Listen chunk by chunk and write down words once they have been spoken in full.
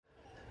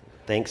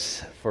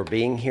Thanks for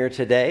being here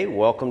today.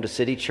 Welcome to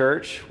City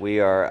Church.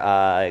 We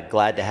are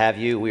glad to have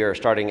you. We are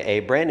starting a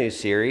brand new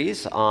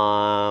series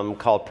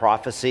called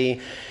Prophecy,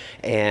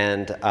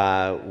 and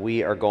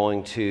we are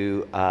going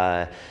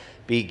to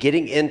be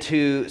getting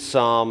into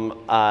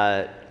some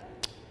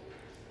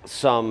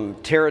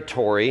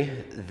territory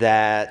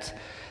that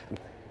I'm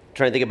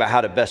trying to think about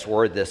how to best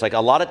word this. Like a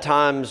lot of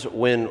times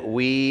when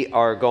we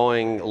are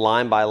going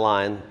line by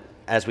line,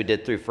 as we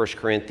did through 1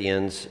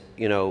 Corinthians,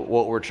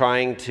 what we're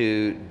trying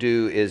to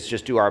do is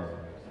just do our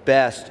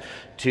best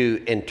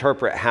to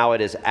interpret how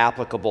it is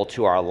applicable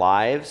to our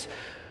lives.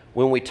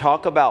 When we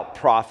talk about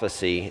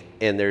prophecy,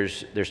 and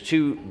there's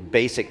two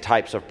basic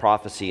types of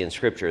prophecy in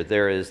Scripture.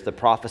 There is the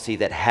prophecy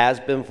that has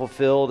been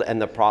fulfilled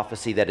and the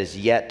prophecy that is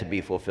yet to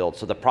be fulfilled.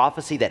 So the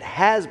prophecy that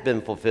has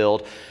been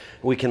fulfilled,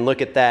 we can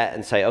look at that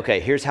and say, okay,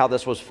 here's how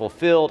this was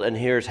fulfilled and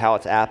here's how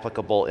it's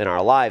applicable in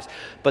our lives.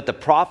 But the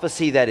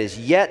prophecy that is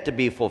yet to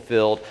be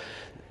fulfilled,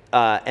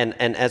 and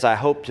as I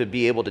hope to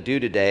be able to do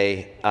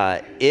today,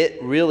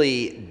 it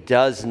really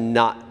does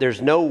not,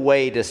 there's no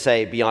way to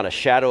say beyond a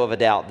shadow of a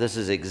doubt, this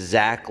is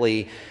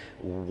exactly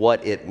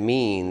what it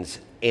means.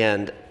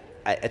 And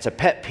it's a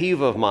pet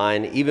peeve of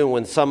mine, even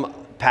when some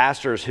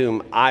pastors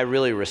whom I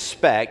really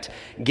respect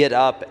get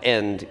up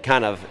and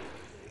kind of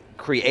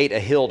create a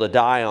hill to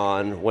die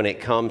on when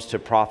it comes to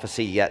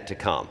prophecy yet to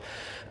come.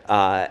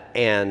 I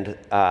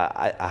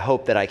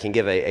hope that I can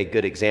give a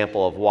good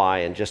example of why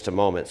in just a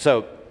moment.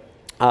 So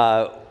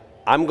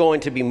I'm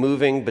going to be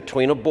moving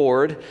between a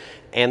board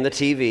and the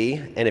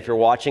TV, and if you're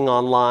watching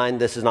online,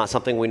 this is not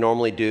something we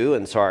normally do,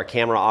 and so our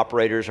camera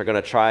operators are going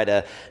to try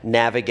to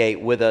navigate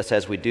with us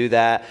as we do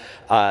that.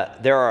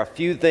 There are a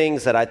few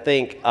things that I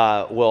think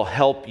will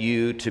help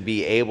you to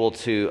be able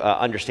to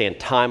understand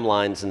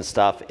timelines and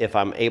stuff if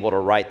I'm able to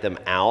write them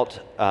out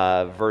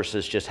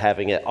versus just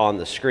having it on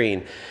the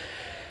screen.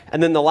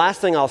 And then the last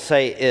thing I'll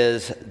say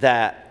is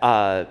that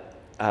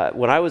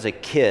when I was a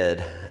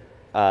kid,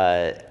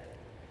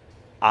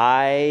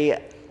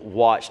 I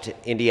watched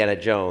Indiana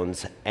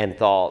Jones and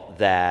thought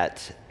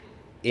that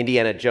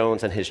Indiana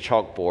Jones and his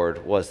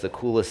chalkboard was the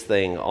coolest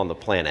thing on the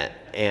planet.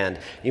 And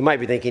you might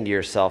be thinking to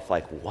yourself,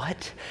 like,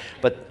 what?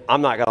 But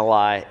I'm not going to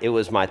lie, it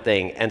was my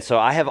thing. And so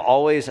I have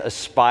always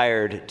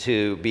aspired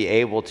to be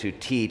able to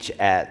teach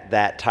at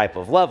that type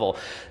of level.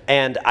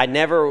 And I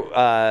never,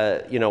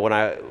 when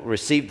I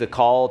received the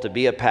call to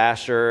be a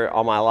pastor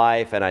all my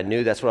life, and I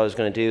knew that's what I was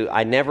going to do,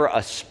 I never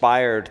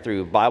aspired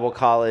through Bible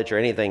college or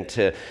anything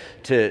to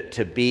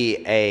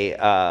be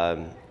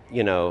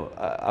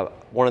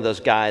one of those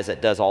guys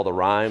that does all the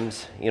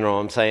rhymes, you know what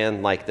I'm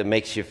saying? Like that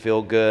makes you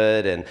feel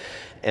good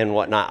and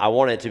whatnot. I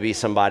wanted to be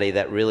somebody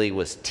that really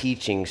was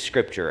teaching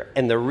Scripture.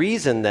 And the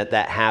reason that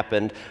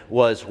happened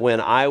was when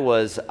I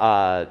was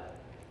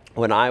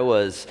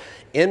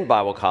in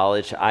Bible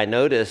college, I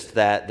noticed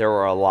that there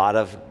were a lot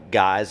of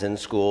guys in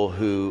school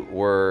who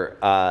were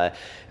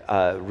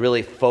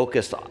really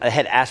focused,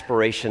 had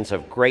aspirations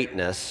of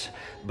greatness,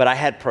 but I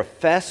had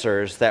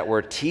professors that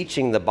were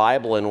teaching the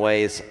Bible in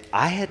ways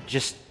I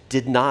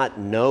did not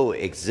know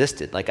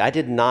existed. Like I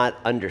did not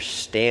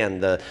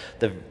understand the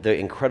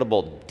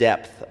incredible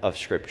depth of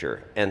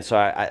Scripture. And so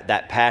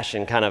that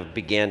passion kind of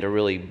began to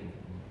really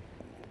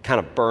kind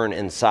of burn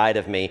inside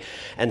of me.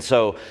 And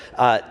so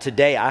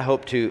today I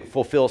hope to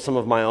fulfill some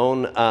of my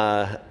own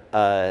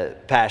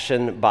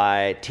passion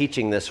by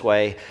teaching this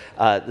way.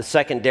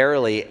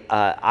 Secondarily,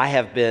 I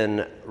have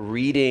been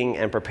reading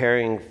and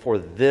preparing for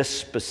this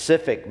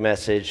specific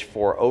message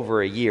for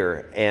over a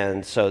year.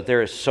 And so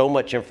there is so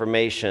much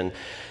information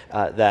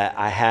that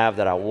I have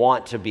that I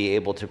want to be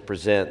able to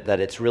present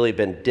that it's really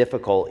been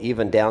difficult,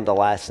 even down to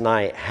last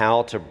night,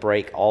 how to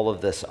break all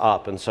of this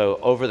up. And so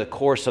over the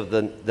course of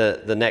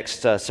the next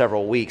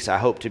several weeks, I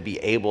hope to be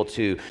able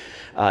to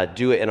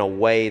do it in a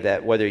way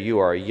that whether you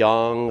are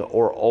young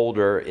or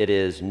older, it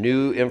is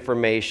new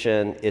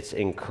information, it's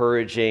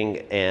encouraging,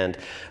 and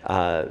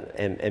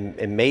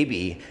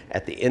maybe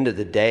at the end of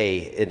the day,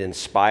 it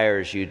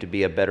inspires you to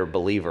be a better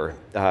believer,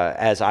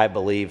 as I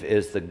believe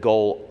is the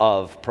goal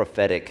of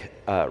prophetic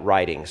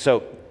writing.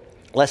 So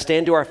let's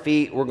stand to our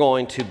feet. We're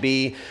going to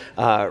be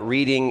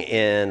reading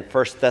in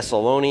 1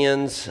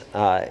 Thessalonians.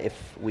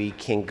 If we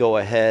can go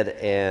ahead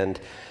and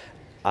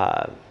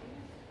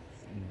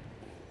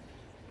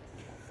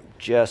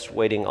just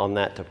waiting on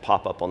that to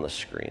pop up on the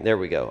screen. There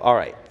we go. All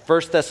right.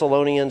 1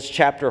 Thessalonians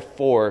chapter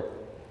 4.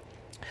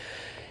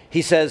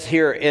 He says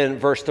here in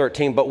verse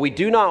 13, "But we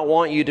do not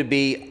want you to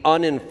be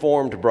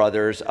uninformed,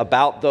 brothers,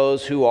 about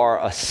those who are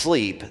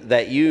asleep,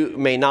 that you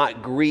may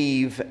not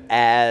grieve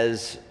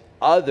as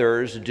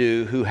others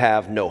do who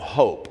have no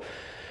hope.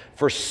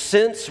 For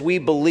since we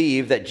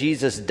believe that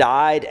Jesus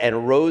died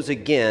and rose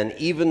again,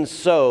 even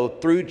so,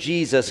 through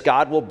Jesus,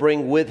 God will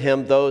bring with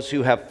him those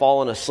who have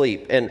fallen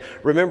asleep." And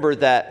remember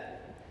that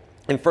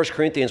in 1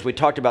 Corinthians, we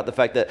talked about the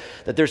fact that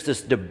there's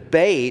this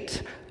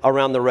debate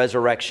around the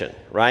resurrection,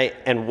 right?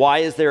 And why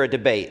is there a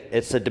debate?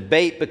 It's a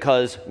debate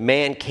because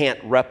man can't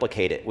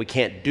replicate it. We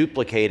can't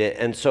duplicate it.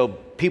 And so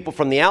people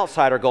from the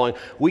outside are going,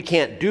 we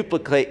can't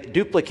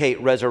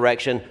duplicate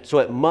resurrection, so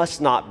it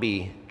must not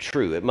be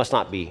true. It must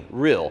not be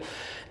real.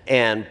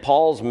 And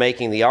Paul's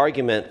making the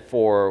argument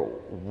for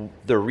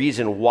the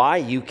reason why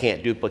you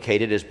can't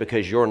duplicate it is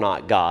because you're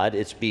not God.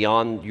 It's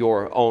beyond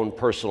your own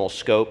personal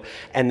scope.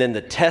 And then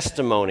the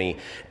testimony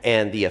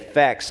and the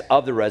effects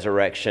of the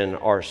resurrection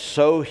are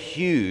so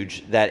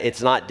huge that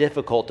it's not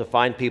difficult to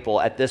find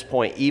people at this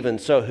point, even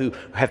so, who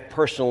have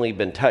personally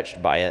been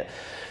touched by it.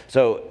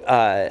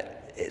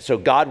 So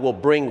God will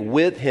bring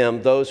with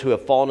him those who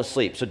have fallen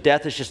asleep. So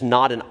death is just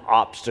not an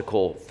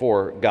obstacle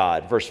for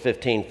God. Verse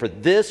 15, for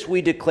this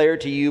we declare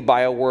to you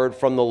by a word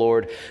from the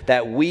Lord,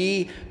 that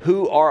we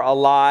who are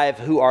alive,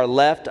 who are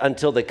left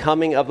until the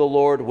coming of the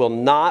Lord, will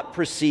not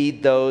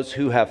precede those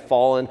who have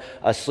fallen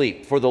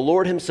asleep. For the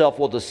Lord himself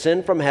will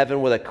descend from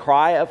heaven with a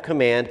cry of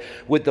command,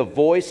 with the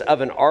voice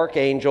of an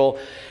archangel,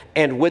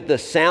 and with the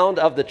sound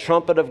of the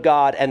trumpet of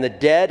God, and the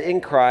dead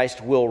in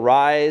Christ will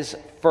rise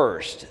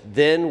first.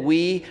 Then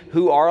we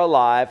who are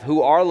alive,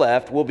 who are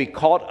left, will be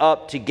caught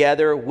up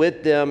together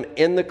with them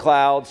in the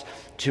clouds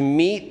to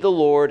meet the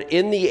Lord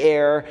in the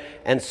air,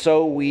 and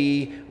so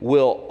we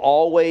will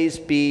always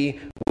be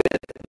with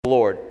the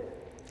Lord.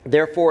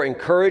 Therefore,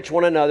 encourage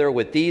one another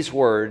with these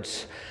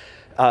words.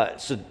 I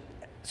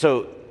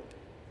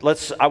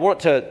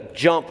want to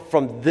jump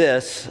from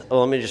this.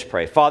 Let me just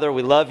pray. Father,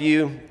 we love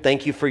you.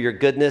 Thank you for your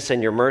goodness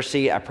and your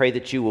mercy. I pray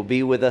that you will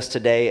be with us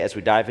today as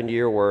we dive into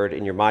your word.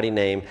 In your mighty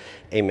name,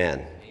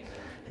 amen.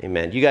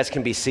 Amen. You guys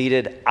can be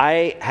seated.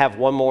 I have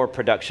one more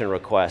production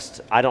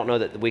request. I don't know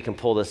that we can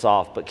pull this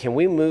off, but can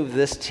we move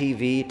this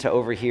TV to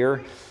over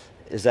here?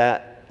 Is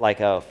that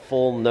like a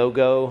full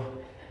no-go,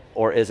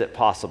 or is it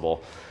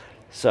possible?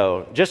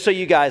 So just so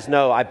you guys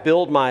know, I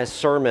build my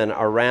sermon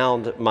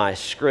around my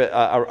script,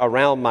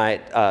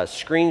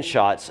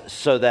 screenshots,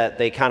 so that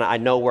I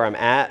know where I'm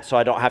at, so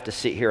I don't have to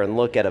sit here and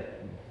look at a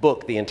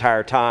book the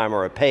entire time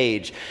or a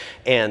page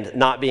and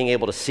not being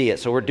able to see it.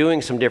 So we're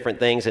doing some different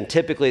things, and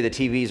typically the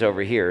TV's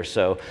over here.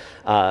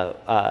 All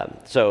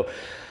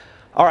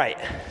right,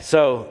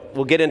 so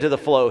we'll get into the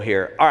flow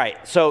here. All right,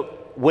 so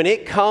when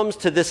it comes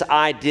to this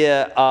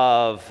idea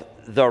of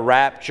the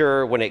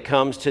rapture, when it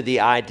comes to the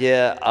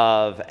idea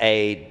of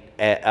a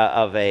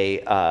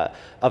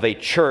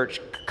church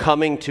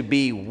coming to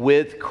be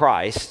with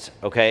Christ,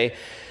 okay,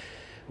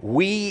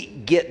 we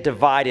get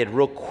divided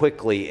real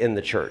quickly in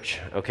the church,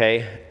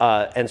 okay,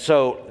 and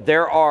so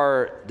there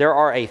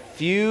are a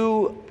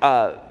few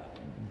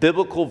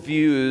biblical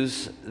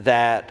views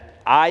that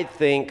I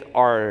think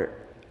are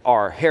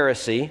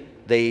heresy.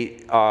 They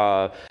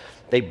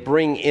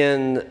bring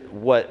in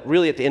what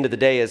really at the end of the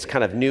day is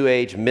kind of New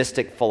Age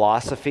mystic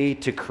philosophy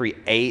to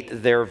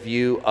create their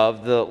view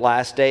of the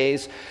last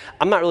days.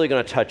 I'm not really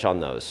going to touch on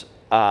those.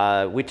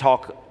 We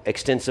talk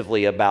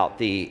extensively about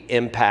the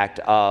impact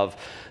of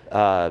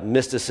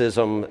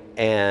mysticism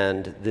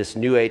and this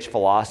New Age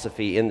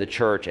philosophy in the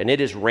church, and it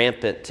is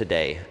rampant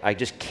today. I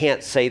just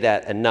can't say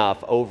that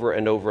enough over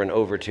and over and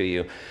over to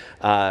you.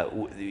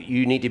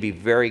 You need to be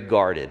very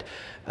guarded.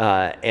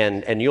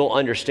 And you'll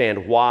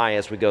understand why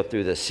as we go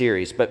through this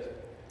series. But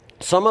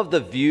some of the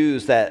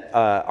views that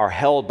are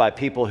held by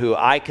people who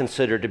I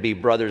consider to be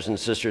brothers and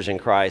sisters in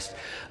Christ,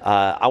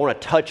 I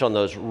want to touch on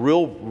those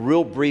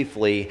real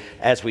briefly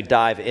as we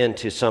dive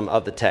into some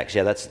of the text.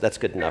 Yeah, that's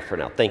good enough for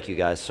now. Thank you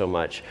guys so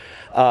much.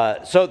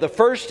 So the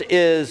first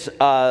is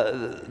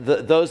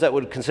those that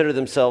would consider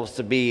themselves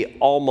to be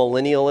all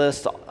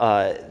millennialists.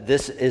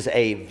 This is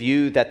a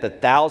view that the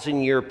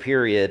 1,000-year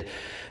period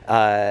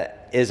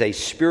is a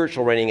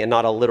spiritual reigning and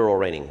not a literal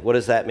reigning. What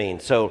does that mean?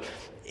 So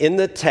in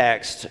the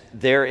text,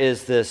 there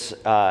is this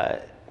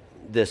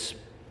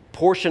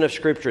portion of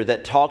Scripture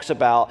that talks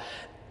about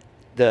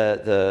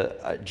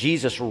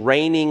Jesus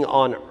reigning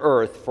on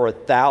earth for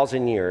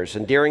 1,000 years.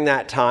 And during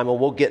that time, and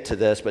we'll get to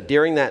this, but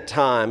during that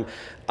time,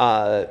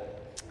 the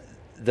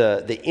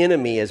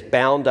enemy is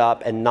bound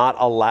up and not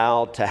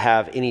allowed to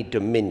have any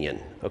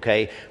dominion.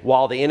 Okay,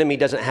 while the enemy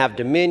doesn't have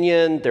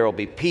dominion, there will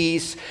be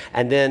peace.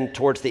 And then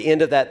towards the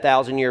end of that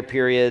 1,000-year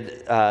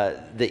period,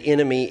 the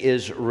enemy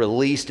is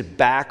released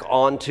back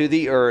onto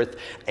the earth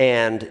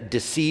and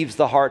deceives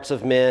the hearts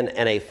of men,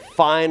 and a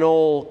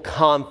final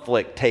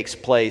conflict takes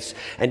place.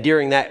 And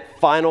during that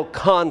final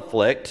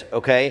conflict,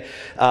 okay,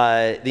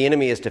 the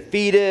enemy is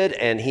defeated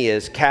and he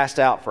is cast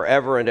out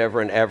forever and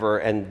ever and ever,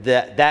 and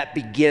that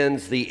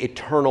begins the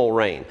eternal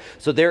reign.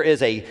 So there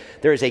is a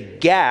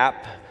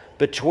gap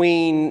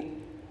between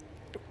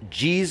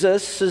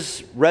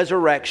Jesus'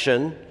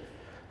 resurrection,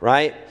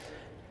 right,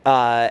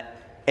 and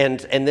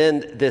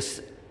then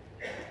this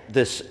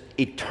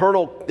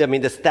eternal,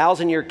 this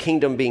 1,000-year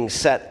kingdom being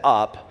set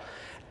up,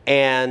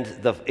 and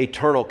the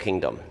eternal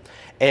kingdom.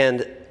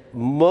 And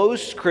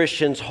most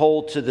Christians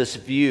hold to this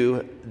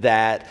view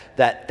that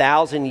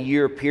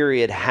 1,000-year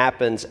period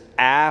happens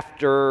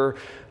after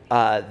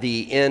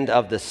the end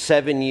of the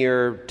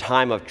 7-year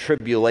time of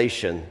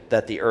tribulation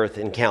that the earth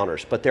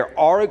encounters. But there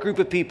are a group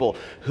of people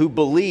who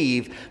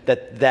believe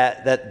that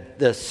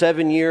the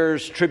 7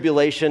 years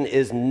tribulation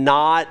is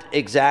not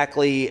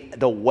exactly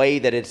the way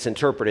that it's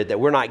interpreted, that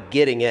we're not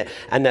getting it,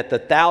 and that the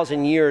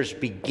 1,000 years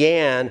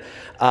began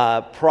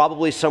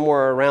probably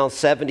somewhere around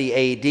 70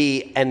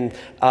 AD. And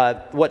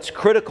what's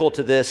critical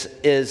to this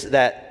is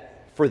that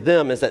for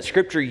them is that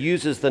Scripture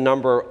uses the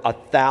number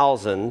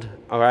 1,000,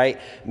 all right,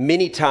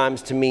 many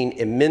times to mean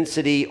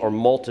immensity or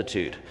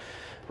multitude,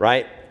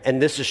 right?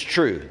 And this is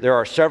true. There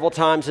are several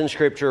times in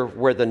Scripture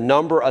where the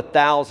number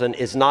 1,000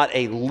 is not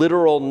a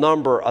literal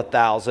number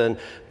 1,000,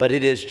 but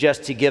it is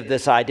just to give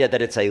this idea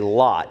that it's a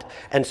lot.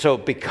 And so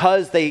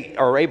because they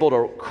are able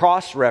to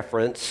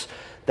cross-reference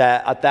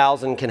that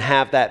 1,000 can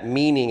have that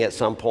meaning at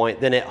some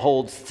point, then it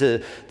holds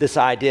to this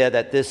idea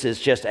that this is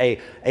just a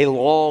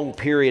long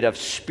period of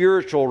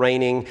spiritual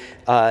reigning.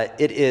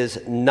 It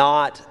is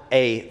not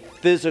a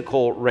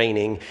physical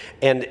reigning.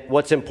 And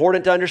what's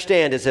important to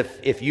understand is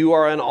if you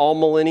are an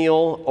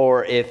all-millennial,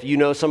 or if you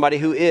know somebody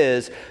who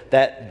is,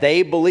 that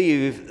they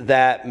believe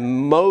that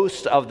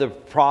most of the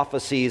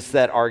prophecies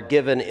that are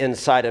given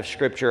inside of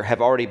Scripture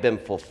have already been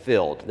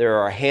fulfilled. There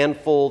are a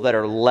handful that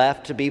are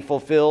left to be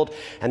fulfilled,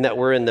 and that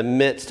we're in the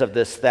midst of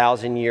this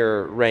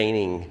 1,000-year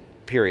reigning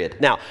period.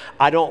 Now,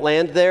 I don't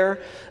land there.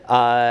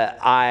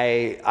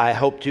 I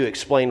hope to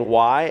explain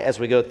why as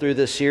we go through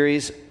this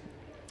series.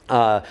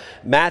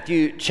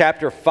 Matthew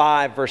chapter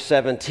 5, verse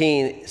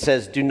 17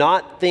 says, "Do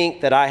not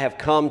think that I have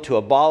come to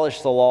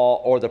abolish the law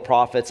or the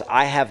prophets.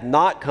 I have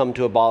not come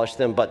to abolish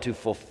them, but to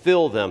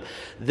fulfill them."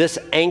 This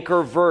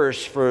anchor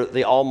verse for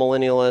the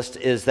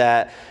all-millennialist is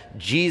that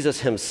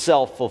Jesus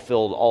himself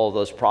fulfilled all of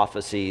those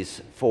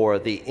prophecies for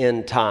the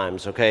end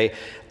times, okay?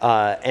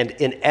 And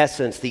in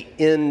essence, the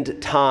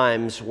end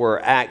times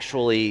were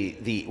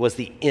actually was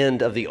the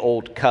end of the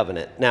old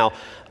covenant. Now,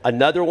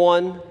 another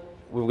one,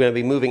 we're going to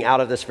be moving out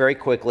of this very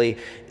quickly,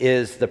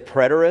 is the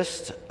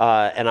preterist.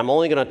 And I'm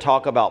only going to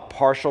talk about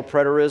partial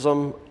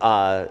preterism.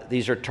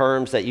 These are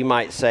terms that you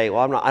might say,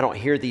 well, I don't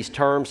hear these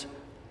terms.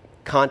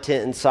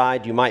 Content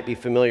inside you might be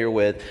familiar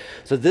with.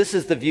 So this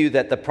is the view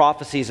that the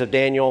prophecies of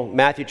Daniel,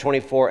 Matthew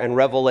 24, and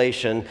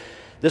Revelation,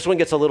 this one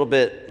gets a little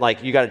bit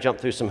like you got to jump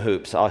through some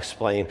hoops. I'll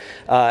explain.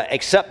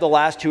 Except the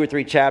last 2 or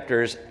 3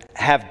 chapters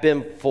have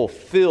been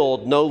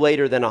fulfilled no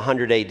later than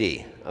 100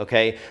 AD.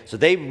 Okay, so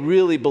they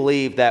really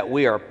believe that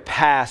we are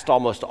past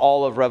almost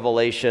all of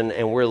Revelation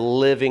and we're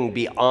living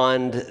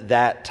beyond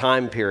that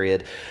time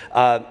period.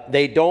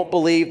 They don't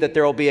believe that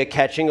there will be a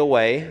catching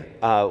away,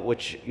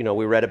 which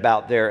we read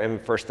about there in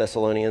 1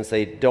 Thessalonians.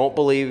 They don't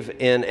believe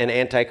in an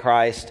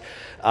antichrist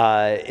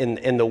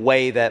in the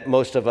way that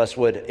most of us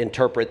would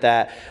interpret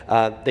that.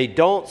 They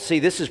don't see,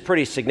 this is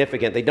pretty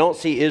significant, they don't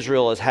see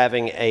Israel as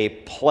having a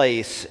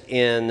place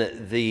in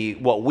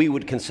what we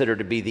would consider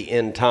to be the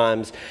end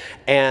times.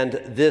 And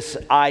this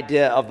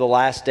idea of the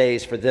last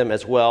days for them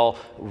as well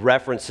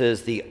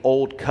references the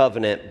old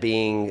covenant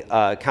being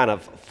kind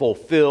of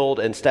fulfilled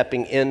and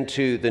stepping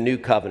into the new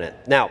covenant.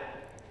 Now,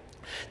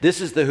 this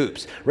is the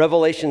hoops.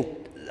 Revelation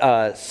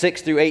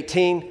 6 through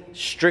 18,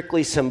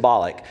 strictly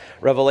symbolic.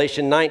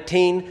 Revelation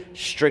 19,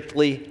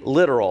 strictly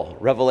literal.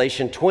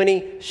 Revelation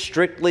 20,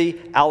 strictly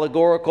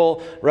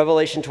allegorical.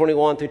 Revelation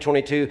 21 through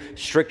 22,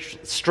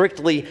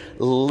 strictly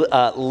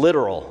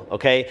literal,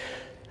 okay?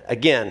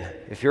 Again,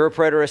 if you're a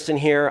preterist in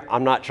here,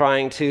 I'm not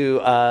trying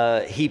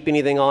to heap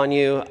anything on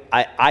you.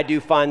 I do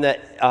find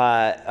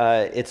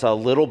that it's a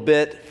little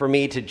bit for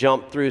me to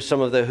jump through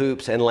some of the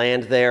hoops and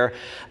land there.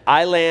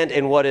 I land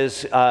in what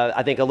is,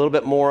 I think, a little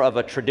bit more of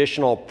a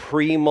traditional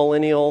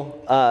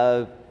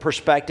premillennial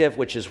perspective,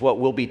 which is what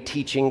we'll be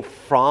teaching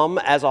from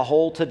as a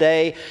whole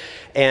today.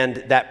 And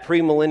that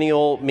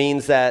premillennial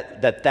means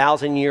that the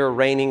 1,000-year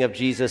reigning of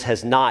Jesus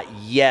has not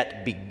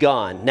yet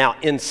begun. Now,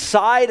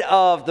 inside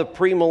of the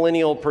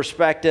premillennial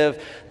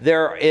perspective,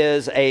 there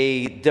is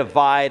a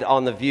divide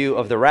on the view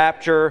of the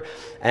rapture,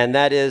 and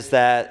that is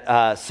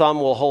that some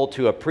will hold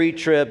to a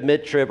pre-trib,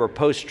 mid-trib, or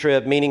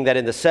post-trib, meaning that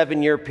in the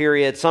 7-year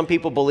period, some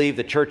people believe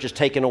the church is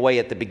taken away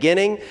at the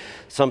beginning,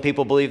 some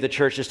people believe the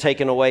church is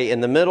taken away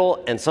in the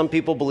middle, and some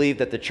people believe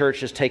that the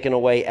church is taken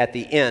away at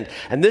the end.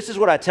 And this is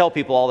what I tell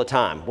people all the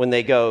time when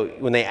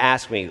they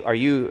ask me, are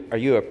you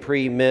a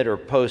pre, mid, or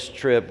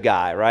post-trib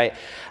guy, right?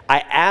 I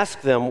ask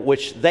them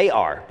which they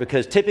are,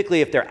 because typically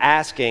if they're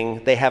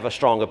asking, they have a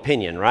strong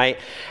opinion, right?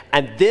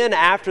 And then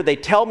after they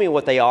tell me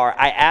what they are,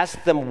 I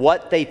ask them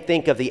what they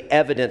think of the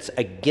evidence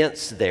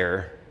against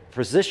their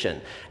position.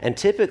 And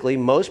typically,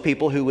 most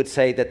people who would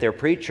say that they're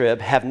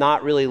pre-trib have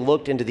not really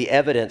looked into the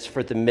evidence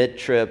for the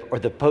mid-trib or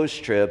the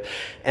post-trib.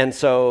 And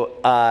so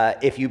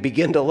if you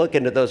begin to look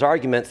into those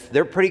arguments,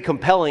 they're pretty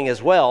compelling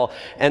as well.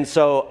 And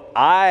so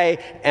I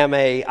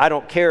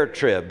don't care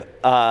trib.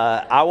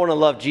 I want to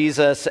love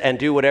Jesus and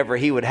do whatever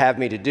he would have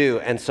me to do.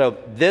 And so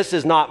this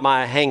is not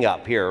my hang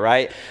up here,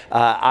 right?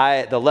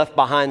 The Left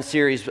Behind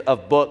series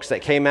of books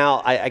that came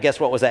out, I guess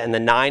what was that, in the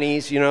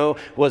 90s,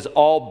 was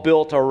all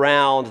built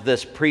around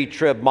this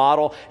pre-trib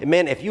model. And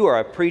man, if you are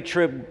a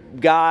pre-trib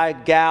guy,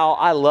 gal,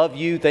 I love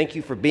you. Thank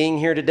you for being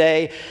here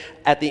today.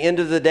 At the end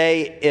of the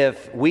day,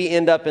 if we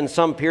end up in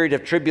some period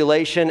of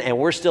tribulation and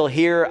we're still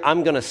here,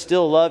 I'm going to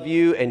still love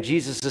you and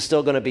Jesus is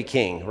still going to be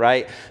king,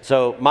 right?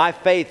 So my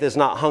faith is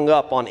not hung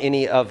up on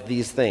any of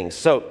these things.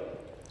 So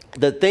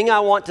the thing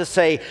I want to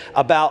say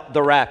about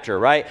the rapture,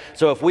 right?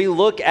 So if we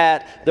look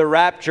at the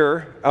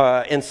rapture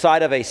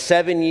inside of a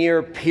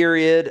 7-year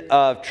period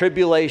of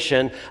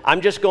tribulation,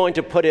 I'm just going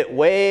to put it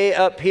way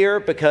up here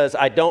because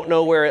I don't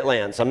know where it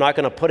lands. I'm not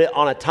going to put it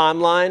on a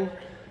timeline,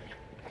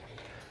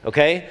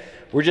 okay?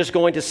 We're just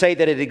going to say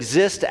that it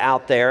exists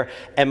out there.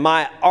 And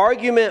my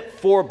argument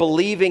for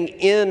believing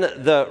in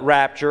the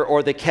rapture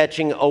or the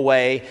catching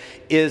away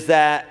is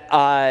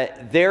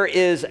that there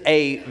is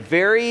a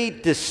very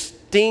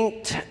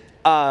distinct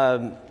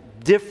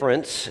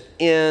difference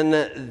in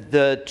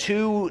the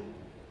two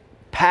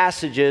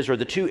passages or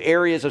the two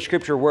areas of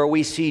Scripture where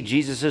we see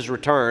Jesus'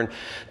 return.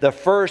 The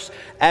first,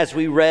 as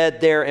we read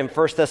there in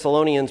 1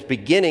 Thessalonians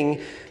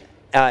beginning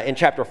in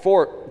chapter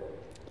 4,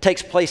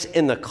 takes place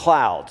in the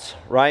clouds,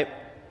 right?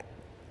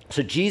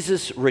 So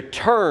Jesus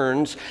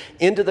returns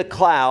into the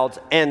clouds,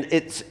 and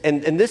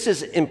this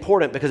is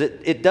important because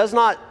it does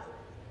not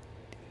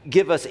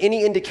give us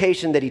any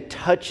indication that he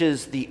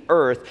touches the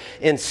earth.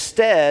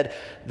 Instead,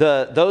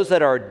 those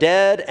that are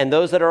dead and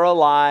those that are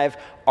alive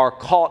are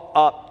caught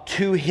up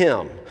to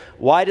him.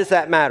 Why does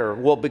that matter?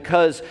 Well,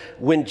 because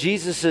when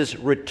Jesus'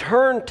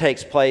 return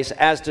takes place,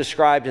 as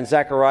described in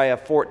Zechariah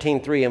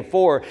 14:3 and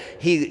 4,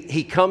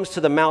 he comes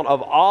to the Mount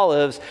of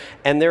Olives,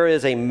 and there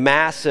is a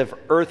massive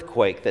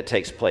earthquake that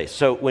takes place.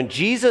 So when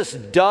Jesus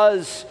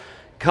does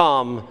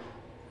come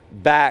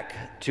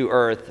back to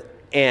earth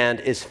and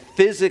is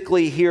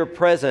physically here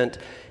present,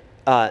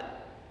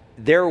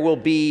 there will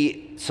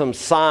be some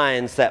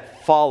signs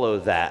that follow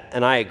that.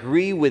 And I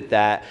agree with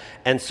that.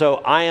 And so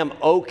I am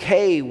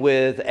okay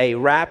with a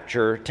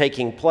rapture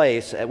taking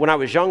place. When I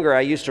was younger,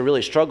 I used to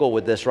really struggle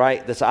with this,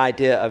 right? This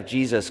idea of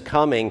Jesus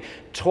coming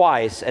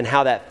twice and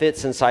how that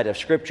fits inside of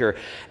Scripture.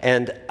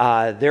 And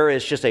there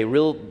is just a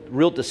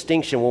real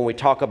distinction when we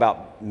talk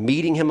about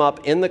meeting him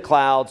up in the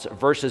clouds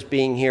versus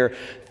being here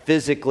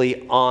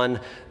physically on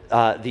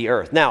the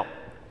earth. Now,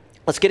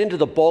 let's get into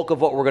the bulk of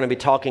what we're going to be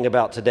talking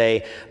about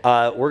today.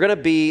 We're going to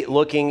be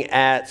looking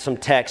at some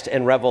text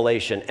in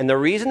Revelation. And the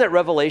reason that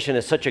Revelation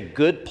is such a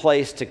good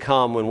place to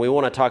come when we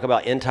want to talk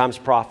about end times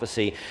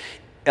prophecy,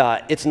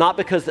 it's not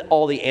because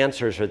all the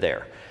answers are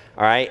there.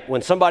 All right?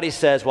 When somebody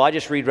says, well, I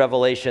just read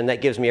Revelation, that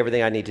gives me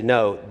everything I need to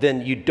know,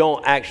 then you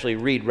don't actually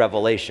read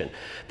Revelation.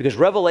 Because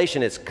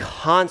Revelation is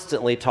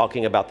constantly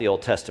talking about the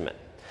Old Testament.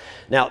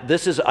 Now,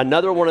 this is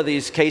another one of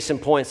these case in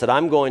points that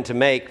I'm going to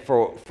make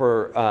for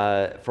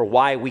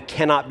why we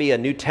cannot be a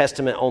New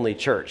Testament only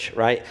church,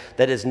 right?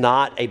 That is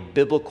not a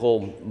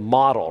biblical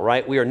model,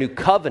 right? We are New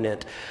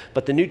Covenant,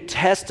 but the New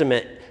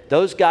Testament,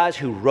 those guys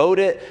who wrote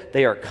it,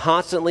 they are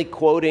constantly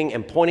quoting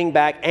and pointing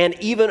back and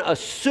even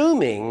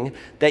assuming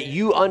that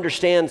you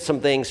understand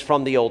some things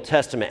from the Old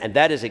Testament. And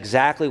that is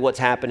exactly what's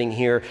happening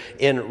here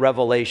in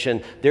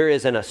Revelation. There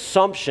is an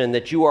assumption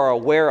that you are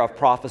aware of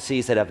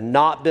prophecies that have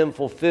not been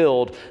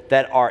fulfilled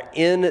that are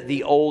in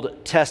the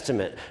Old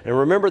Testament. And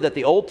remember that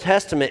the Old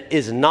Testament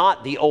is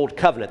not the Old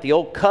Covenant. The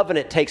Old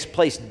Covenant takes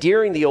place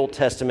during the Old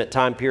Testament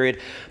time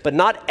period, but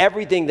not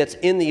everything that's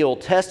in the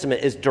Old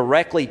Testament is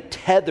directly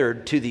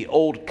tethered to the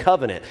Old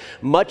Covenant.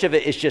 Much of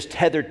it is just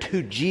tethered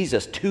to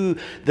Jesus, to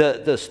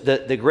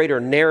the greater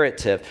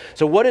narrative.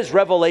 So what does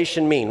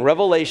Revelation mean?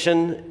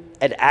 Revelation,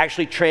 it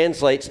actually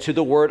translates to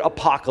the word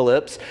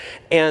apocalypse,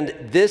 and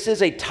this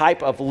is a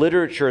type of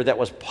literature that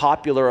was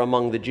popular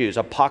among the Jews,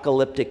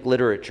 apocalyptic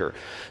literature.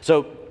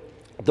 So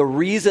the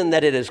reason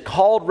that it is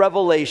called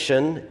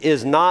Revelation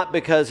is not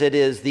because it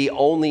is the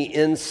only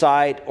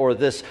insight or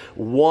this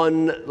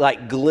one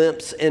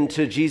glimpse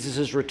into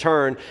Jesus'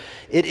 return.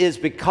 It is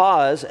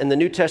because, and the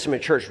New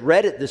Testament church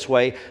read it this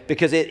way,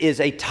 because it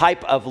is a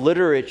type of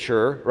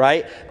literature,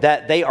 right,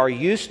 that they are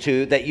used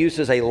to that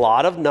uses a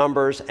lot of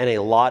numbers and a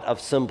lot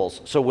of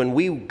symbols. So when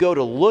we go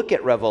to look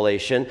at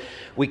Revelation,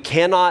 we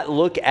cannot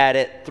look at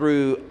it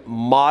through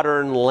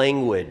modern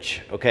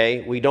language,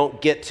 okay? We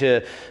don't get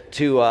to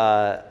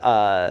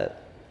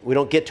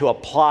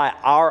apply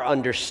our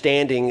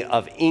understanding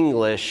of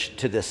English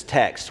to this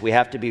text. We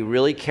have to be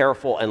really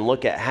careful and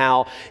look at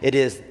how it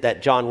is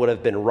that John would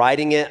have been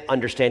writing it,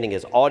 understanding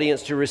his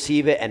audience to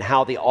receive it, and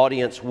how the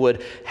audience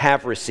would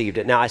have received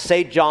it. Now, I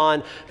say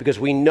John because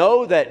we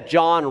know that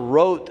John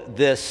wrote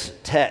this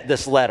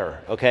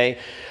letter, okay?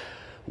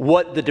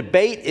 What the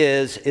debate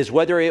is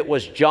whether it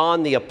was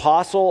John the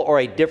Apostle or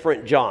a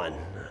different John.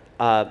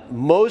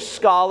 Most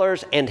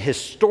scholars, and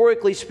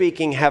historically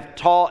speaking, have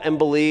taught and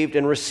believed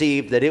and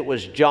received that it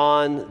was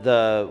John,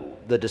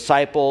 the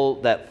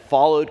disciple that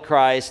followed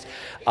Christ.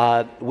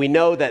 We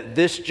know that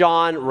this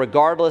John,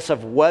 regardless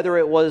of whether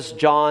it was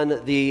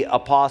John the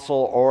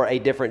apostle or a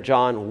different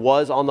John,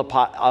 was on the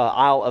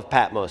Isle of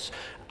Patmos.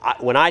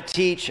 When I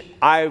teach,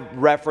 I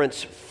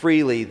reference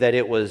freely that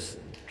it was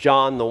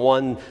John, the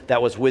one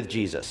that was with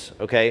Jesus,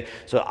 okay?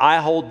 So I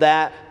hold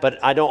that, but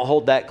I don't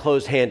hold that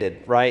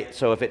closed-handed, right?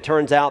 So if it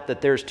turns out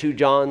that there's two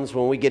Johns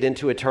when we get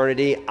into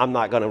eternity, I'm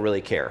not going to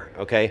really care,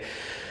 okay?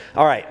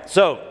 All right,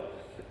 so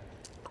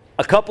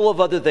a couple of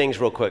other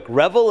things real quick.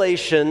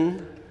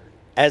 Revelation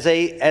as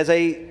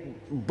a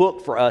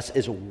book for us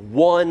is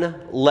one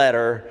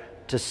letter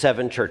to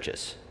 7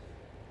 churches.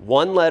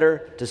 One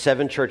letter to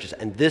 7 churches.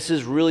 And this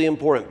is really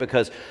important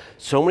because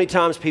so many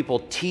times people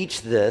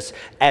teach this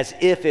as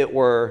if it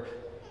were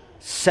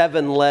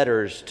 7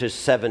 letters to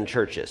 7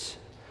 churches.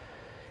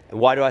 And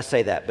why do I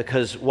say that?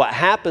 Because what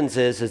happens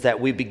is that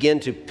we begin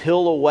to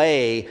peel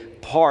away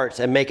parts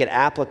and make it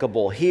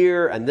applicable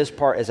here, and this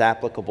part is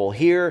applicable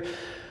here.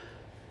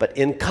 But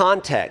in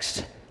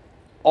context,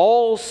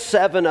 all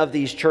 7 of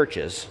these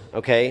churches,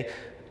 okay,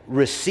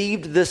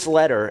 received this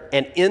letter,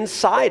 and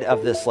inside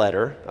of this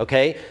letter,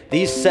 okay,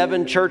 these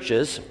 7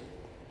 churches,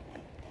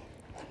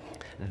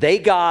 they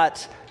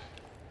got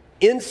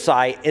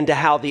insight into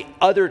how the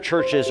other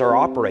churches are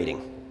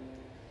operating.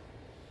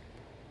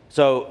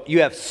 So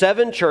you have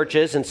 7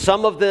 churches, and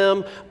some of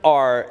them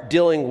are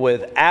dealing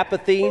with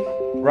apathy,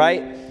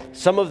 right?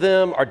 Some of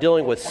them are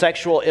dealing with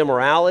sexual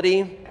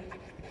immorality,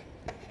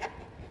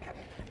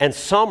 and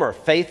some are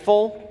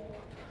faithful.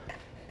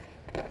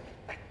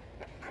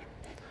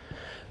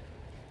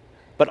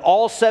 But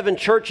all 7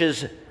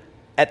 churches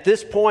at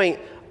this point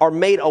are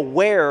made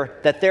aware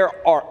that there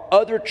are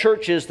other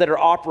churches that are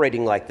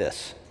operating like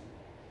this.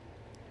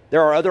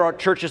 There are other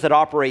churches that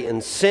operate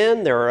in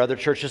sin. There are other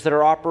churches that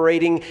are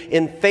operating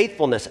in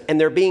faithfulness, and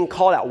they're being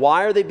called out.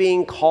 Why are they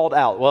being called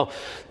out? Well,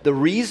 the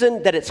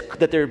reason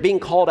that they're being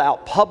called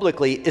out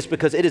publicly is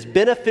because it is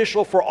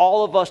beneficial for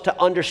all of us to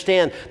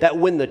understand that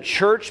when the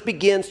church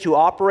begins to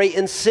operate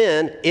in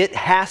sin, it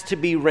has to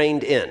be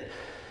reined in.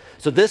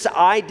 So this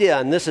idea,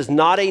 and this is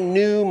not a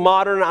new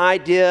modern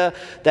idea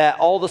that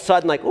all of a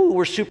sudden like, oh,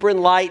 we're super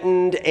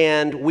enlightened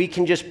and we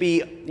can just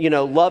be,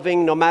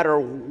 loving no matter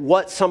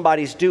what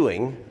somebody's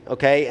doing,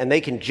 okay? And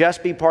they can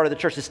just be part of the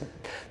church.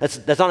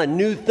 That's not a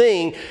new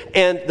thing.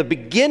 And the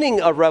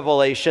beginning of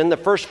Revelation, the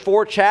first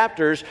 4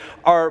 chapters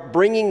are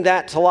bringing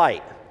that to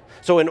light.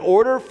 So in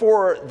order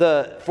for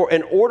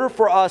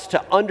us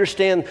to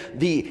understand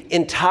the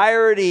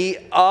entirety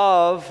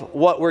of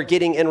what we're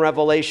getting in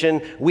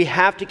Revelation, we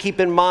have to keep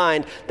in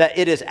mind that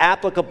it is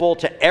applicable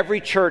to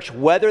every church,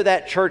 whether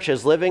that church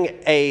is living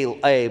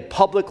a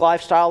public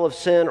lifestyle of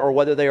sin or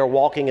whether they are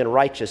walking in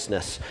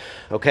righteousness.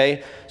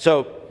 Okay?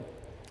 So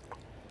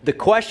the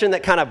question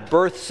that kind of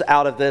births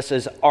out of this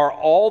is, are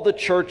all the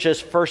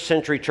churches first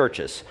century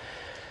churches?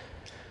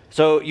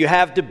 So you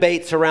have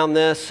debates around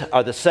this.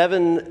 Are the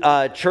 7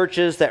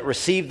 churches that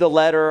received the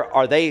letter,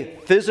 are they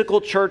physical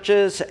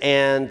churches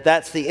and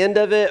that's the end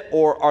of it?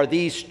 Or are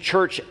these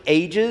church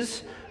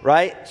ages,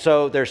 right?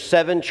 So there's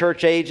 7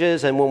 church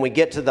ages, and when we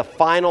get to the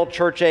final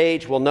church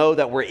age, we'll know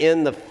that we're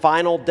in the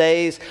final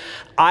days.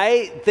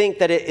 I think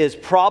that it is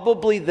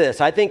probably this.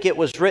 I think it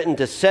was written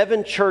to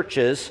 7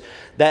 churches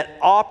that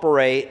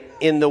operate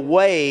in the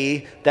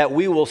way that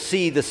we will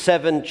see the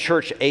 7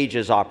 church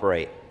ages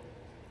operate.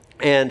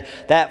 And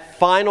that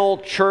final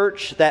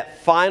church,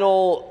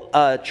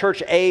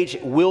 church age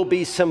will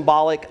be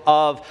symbolic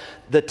of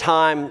the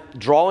time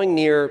drawing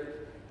near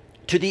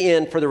to the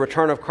end for the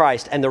return of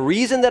Christ. And the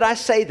reason that I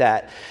say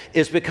that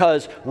is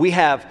because we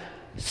have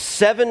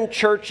 7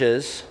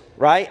 churches,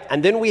 right?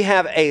 And then we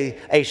have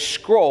a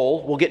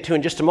scroll, we'll get to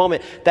in just a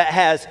moment, that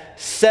has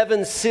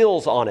 7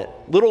 seals on it.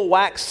 Little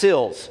wax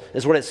seals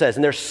is what it says.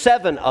 And there's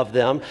 7 of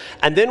them.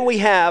 And then we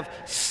have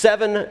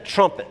 7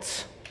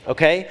 trumpets,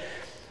 okay?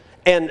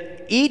 And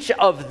each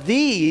of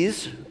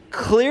these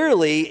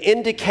clearly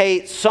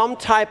indicate some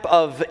type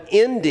of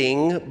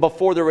ending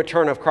before the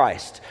return of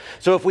Christ.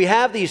 So if we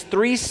have these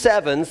 3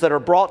 sevens that are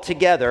brought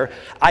together,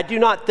 I do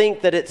not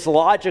think that it's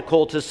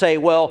logical to say,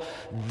 well,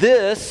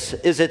 this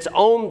is its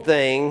own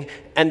thing,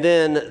 and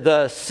then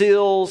the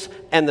seals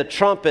and the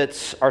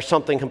trumpets are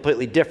something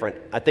completely different.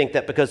 I think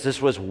that because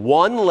this was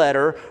one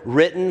letter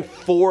written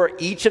for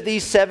each of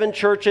these 7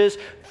 churches,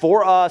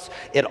 for us,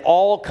 it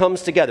all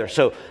comes together.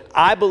 So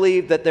I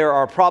believe that there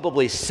are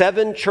probably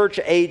 7 church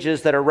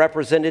ages that are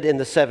represented in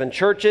the 7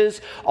 churches,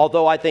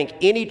 although I think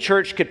any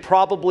church could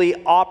probably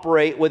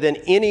operate within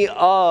any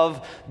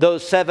of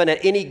those 7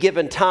 at any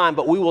given time,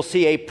 but we will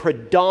see a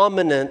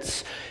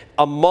predominance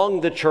among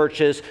the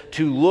churches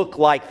to look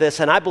like this,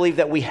 and I believe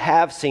that we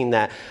have seen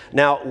that.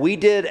 Now, we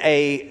did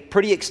a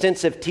pretty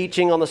extensive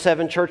teaching on the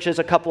 7 churches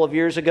a couple of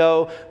years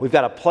ago. We've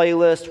got a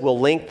playlist. We'll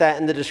link that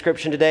in the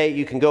description today.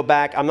 You can go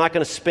back. I'm not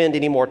going to spend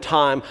any more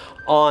time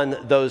on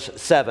those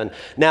 7.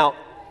 Now,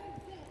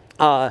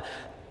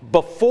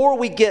 before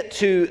we get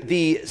to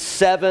the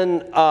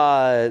 7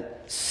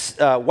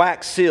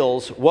 wax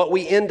seals, what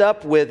we end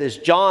up with is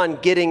John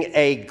getting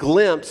a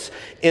glimpse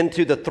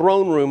into the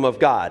throne room of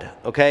God,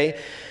 okay?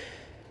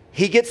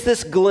 He gets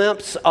this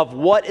glimpse of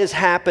what is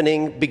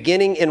happening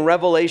beginning in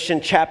Revelation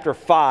chapter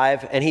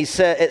 5, and it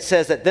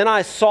says that, "Then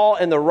I saw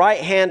in the right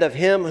hand of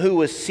him who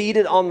was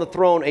seated on the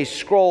throne a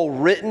scroll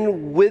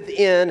written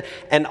within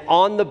and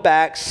on the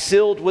back,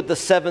 sealed with the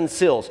 7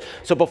 seals."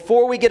 So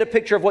before we get a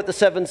picture of what the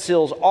 7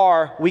 seals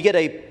are, we get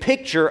a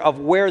picture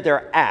of where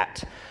they're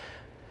at.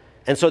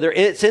 And so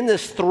it's in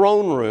this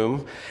throne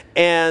room,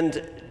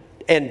 and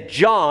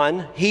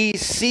John, he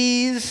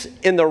sees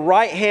in the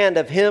right hand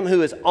of him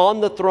who is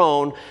on the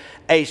throne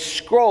a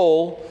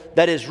scroll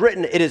that is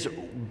written. It is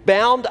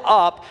bound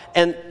up,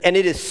 and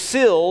it is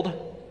sealed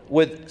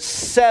with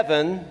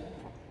 7,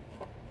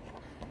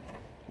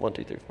 1,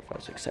 2, 3, 4,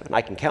 5, 6, 7,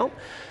 I can count,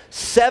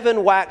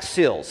 7 wax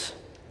seals,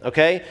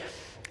 okay?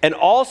 And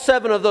all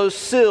 7 of those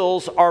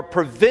seals are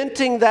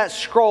preventing that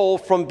scroll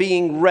from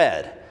being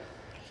read.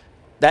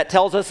 That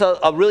tells us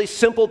a really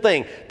simple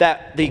thing,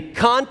 that the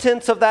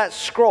contents of that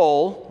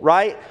scroll,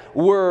 right,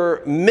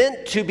 were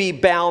meant to be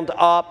bound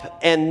up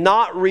and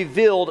not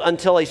revealed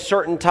until a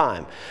certain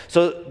time.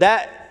 So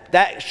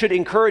that should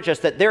encourage us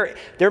that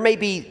there may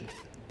be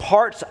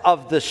parts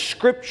of the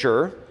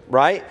scripture,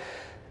 right,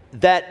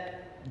 that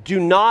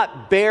do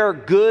not bear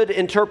good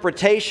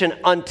interpretation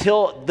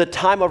until the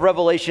time of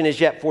revelation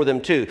is yet for them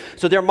too.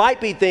 So there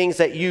might be things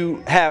that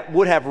you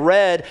would have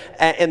read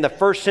in the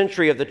first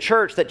century of the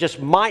church that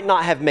just might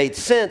not have made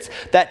sense,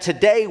 that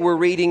today we're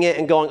reading it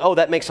and going, oh,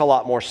 that makes a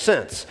lot more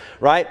sense,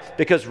 right?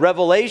 Because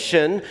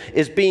revelation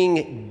is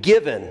being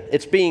given.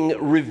 It's being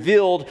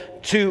revealed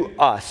to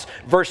us.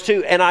 Verse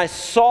 2, "And I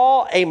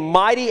saw a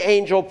mighty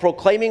angel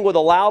proclaiming with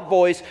a loud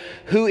voice,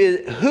 who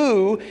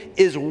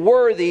is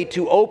worthy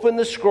to open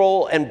the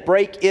scroll and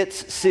break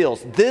its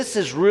seals." This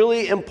is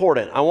really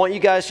important. I want you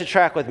guys to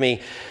track with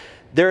me.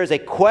 There is a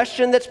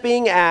question that's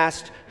being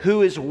asked,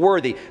 who is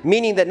worthy?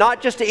 Meaning that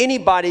not just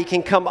anybody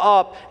can come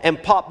up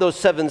and pop those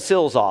 7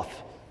 seals off.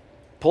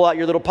 Pull out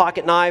your little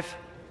pocket knife.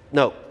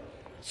 No.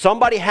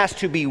 Somebody has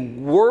to be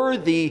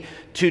worthy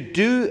to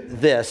do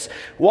this.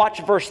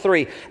 Watch verse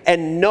 3.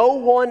 "And no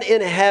one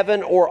in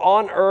heaven or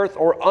on earth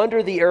or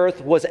under the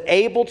earth was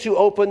able to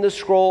open the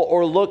scroll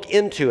or look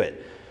into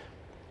it."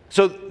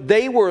 So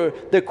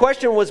the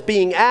question was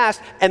being asked,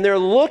 and they're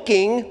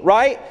looking,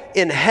 right,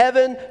 in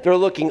heaven, they're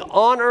looking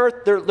on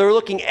earth, they're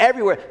looking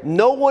everywhere.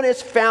 No one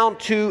is found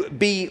to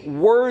be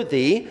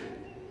worthy,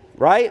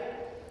 right?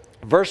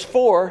 Verse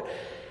 4,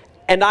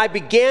 "And I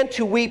began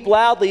to weep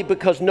loudly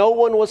because no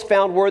one was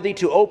found worthy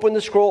to open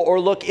the scroll or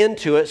look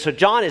into it." So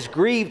John is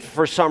grieved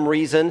for some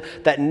reason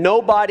that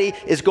nobody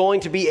is going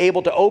to be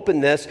able to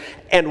open this.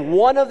 "And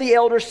one of the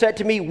elders said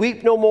to me,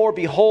 'Weep no more.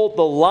 Behold,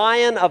 the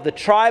Lion of the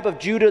tribe of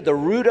Judah, the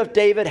Root of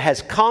David,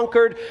 has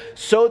conquered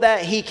so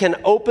that he can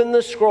open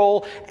the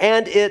scroll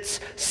and its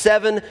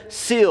 7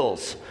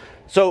 seals.'"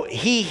 So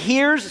he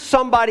hears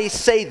somebody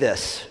say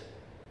this.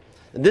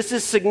 This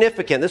is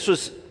significant. This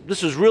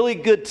was really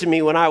good to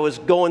me when I was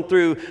going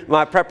through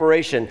my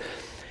preparation.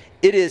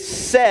 It is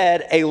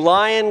said a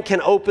lion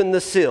can open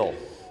the seal.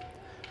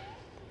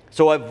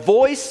 So a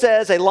voice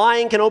says a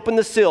lion can open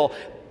the seal.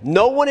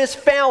 No one is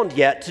found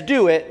yet to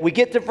do it. We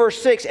get to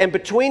verse 6. "And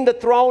between the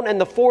throne and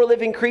the 4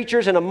 living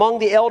creatures and among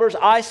the elders,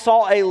 I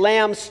saw a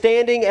lamb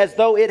standing as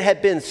though it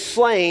had been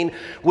slain,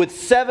 with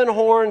 7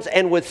 horns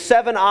and with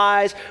 7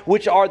 eyes,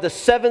 which are the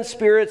 7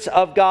 spirits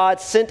of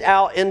God sent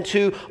out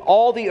into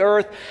all the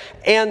earth.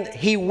 And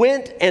he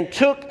went and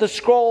took the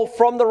scroll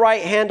from the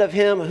right hand of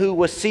him who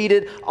was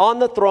seated on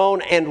the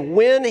throne. And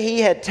when he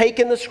had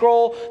taken the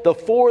scroll, the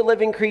 4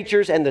 living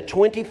creatures and the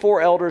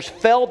 24 elders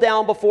fell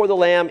down before the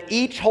Lamb,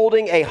 each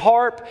holding a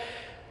harp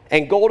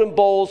and golden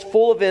bowls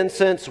full of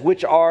incense,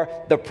 which are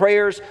the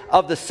prayers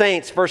of the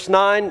saints." Verse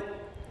 9,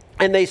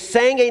 "And they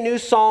sang a new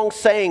song,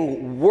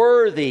 saying,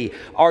 'Worthy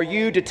are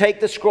you to take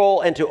the scroll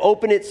and to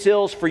open its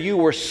seals, for you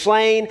were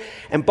slain,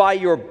 and by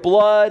your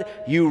blood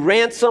you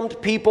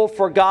ransomed people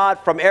for God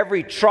from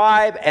every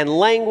tribe and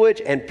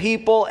language and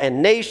people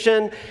and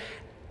nation.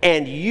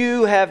 And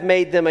you have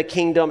made them a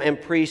kingdom and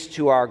priests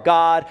to our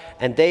God,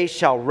 and they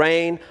shall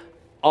reign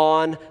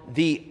on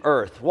the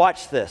earth.'"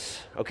 Watch this,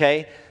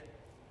 okay?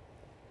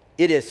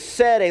 It is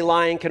said a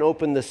lion can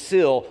open the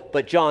seal,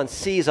 but John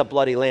sees a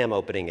bloody lamb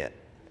opening it.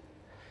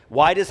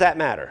 Why does that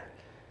matter?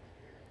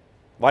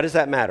 Why does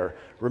that matter?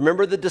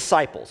 Remember the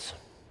disciples.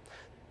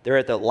 They're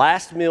at the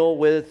last meal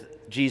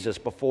with Jesus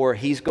before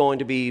he's going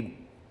to be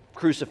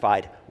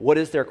crucified. What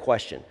is their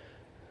question?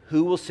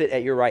 Who will sit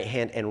at your right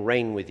hand and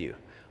reign with you?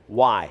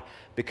 Why?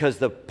 Because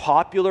the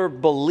popular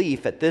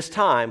belief at this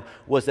time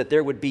was that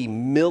there would be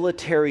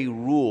military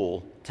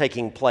rule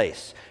taking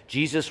place.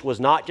 Jesus was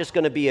not just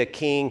going to be a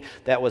king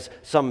that was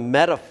some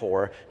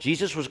metaphor.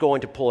 Jesus was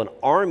going to pull an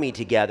army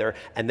together,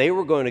 and they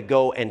were going to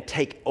go and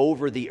take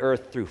over the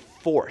earth through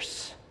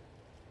force.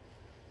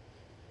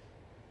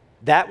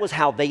 That was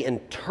how they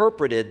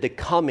interpreted the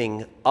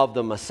coming of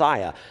the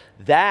Messiah.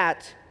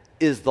 That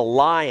is the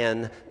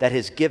lion that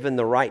is given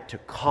the right to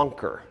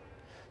conquer.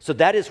 So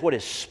that is what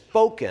is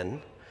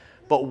spoken,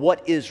 but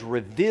what is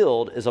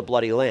revealed is a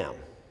bloody lamb.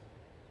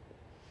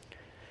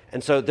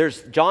 And so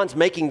John's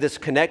making this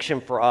connection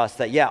for us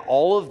that, yeah,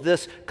 all of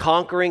this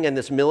conquering and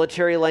this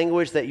military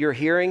language that you're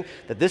hearing,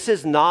 that this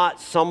is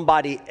not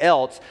somebody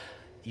else.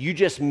 You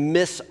just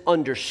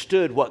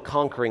misunderstood what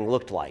conquering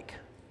looked like.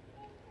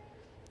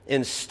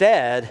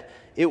 Instead,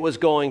 it was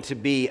going to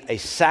be a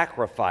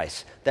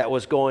sacrifice that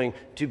was going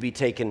to be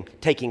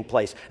taking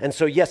place. And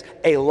so, yes,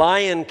 a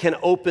lion can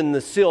open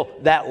the seal.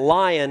 That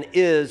lion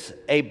is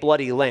a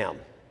bloody lamb.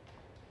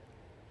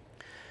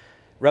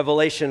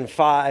 Revelation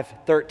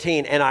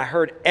 5:13, and I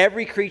heard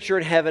every creature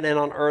in heaven and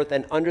on earth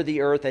and under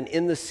the earth and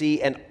in the sea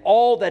and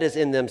all that is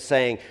in them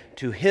saying,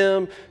 to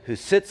him who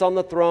sits on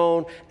the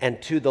throne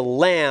and to the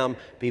Lamb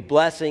be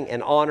blessing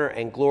and honor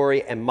and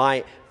glory and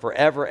might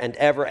forever and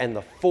ever. And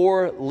the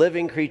four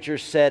living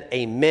creatures said,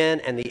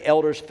 amen, and the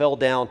elders fell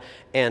down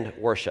and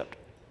worshiped.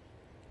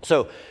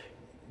 So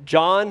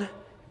John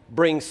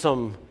brings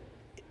some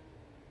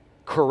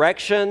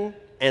correction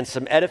and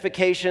some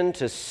edification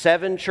to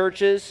 7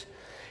 churches.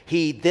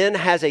 He then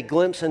has a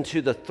glimpse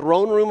into the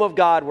throne room of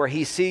God where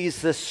he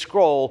sees this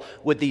scroll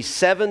with these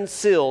 7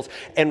 seals,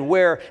 and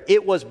where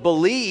it was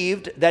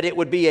believed that it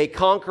would be a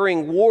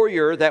conquering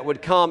warrior that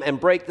would come and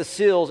break the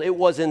seals, it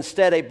was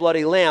instead a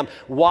bloody lamb.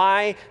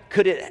 Why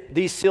could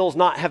these seals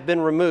not have been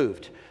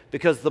removed?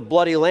 Because the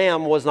bloody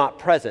lamb was not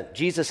present.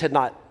 Jesus had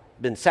not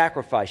been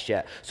sacrificed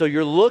yet. So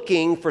you're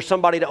looking for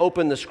somebody to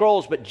open the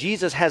scrolls, but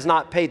Jesus has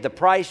not paid the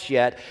price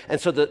yet.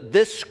 And so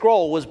this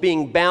scroll was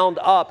being bound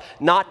up,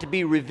 not to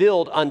be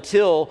revealed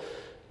until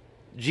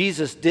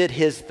Jesus did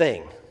his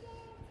thing.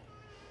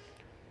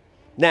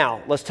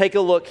 Now, let's take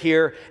a look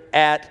here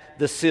at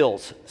the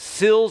seals.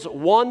 Seals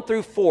 1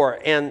 through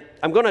 4. And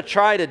I'm going to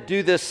try to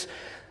do this.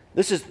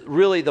 This is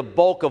really the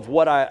bulk of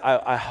what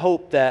I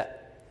hope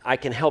that I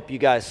can help you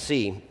guys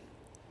see.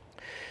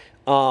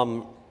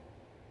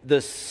 The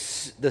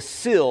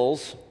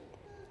seals,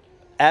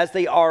 as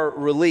they are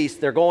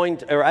released,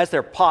 as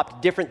they're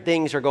popped, different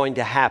things are going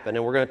to happen,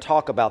 and we're going to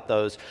talk about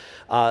those.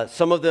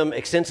 Some of them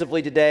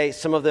extensively today,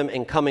 some of them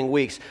in coming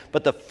weeks.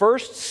 But the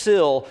first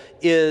seal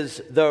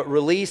is the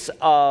release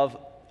of,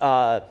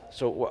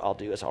 so what I'll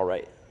do is I'll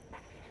write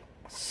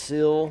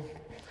seal,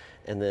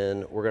 and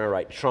then we're going to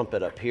write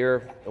trumpet up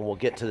here, and we'll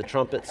get to the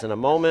trumpets in a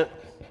moment.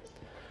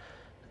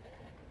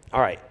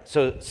 All right,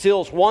 so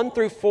seals 1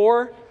 through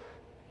 4.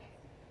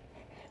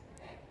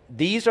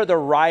 These are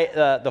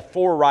the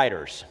 4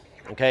 riders,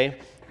 okay?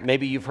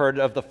 Maybe you've heard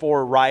of the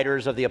 4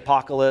 riders of the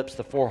apocalypse,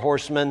 the 4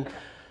 horsemen.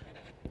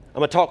 I'm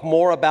going to talk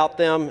more about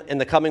them in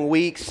the coming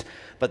weeks,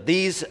 but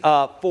these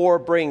 4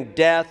 bring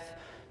death,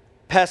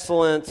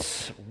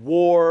 pestilence,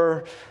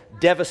 war,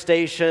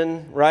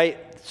 devastation, right?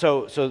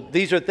 So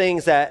these are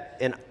things that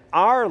in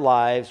our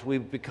lives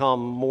we've become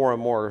more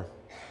and more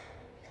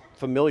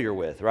familiar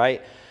with,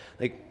 right?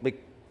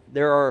 Like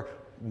there are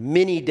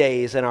many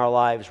days in our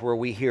lives where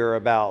we hear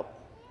about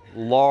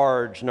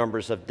large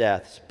numbers of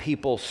deaths,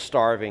 people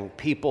starving,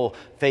 people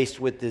faced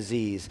with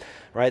disease,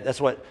 right?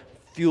 That's what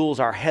fuels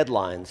our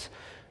headlines.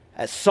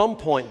 At some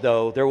point,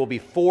 though, there will be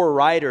 4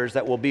 riders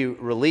that will be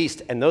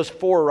released, and those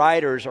 4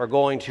 riders are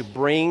going to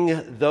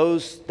bring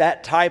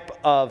that type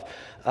of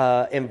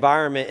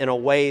environment in a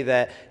way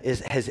that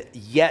has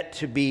yet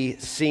to be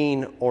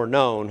seen or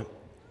known.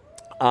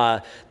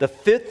 The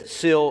 5th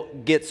seal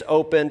gets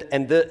opened,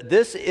 and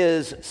this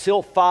is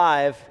seal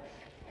 5.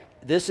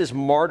 This is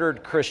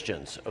martyred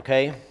Christians,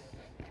 okay?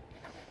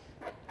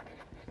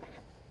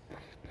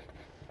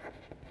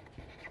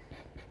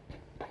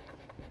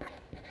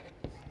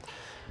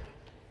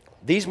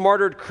 These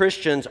martyred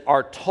Christians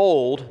are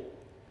told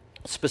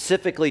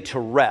specifically to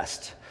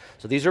rest.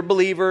 So these are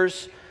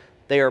believers.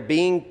 They are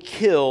being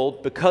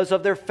killed because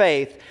of their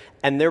faith,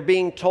 and they're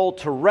being told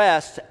to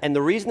rest. And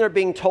the reason they're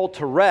being told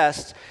to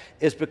rest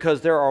is because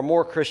there are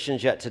more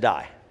Christians yet to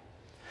die.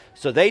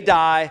 So they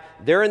die,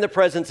 they're in the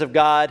presence of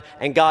God,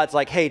 and God's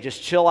like, hey,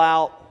 just chill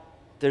out.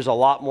 There's a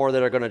lot more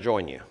that are going to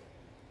join you.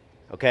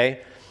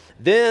 Okay?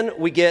 Then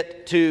we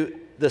get to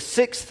the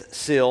 6th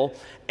seal,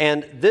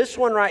 and this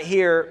one right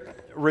here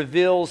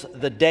reveals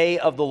the day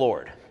of the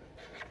Lord.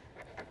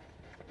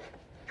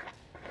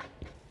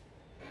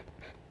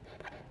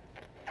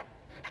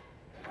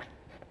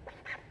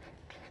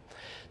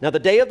 Now, the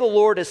day of the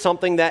Lord is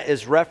something that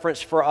is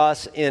referenced for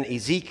us in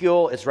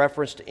Ezekiel. It's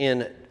referenced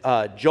in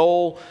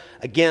Joel.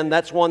 Again,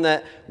 that's one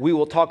that we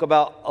will talk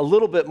about a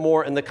little bit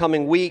more in the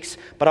coming weeks.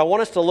 But I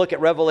want us to look at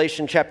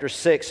Revelation chapter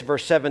 6,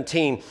 verse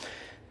 17.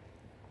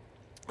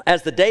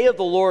 As the day of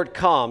the Lord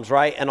comes,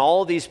 right, and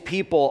all of these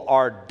people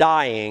are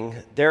dying,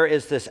 there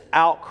is this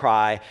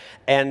outcry.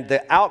 And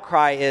the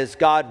outcry is,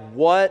 God,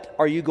 what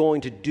are you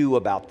going to do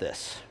about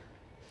this?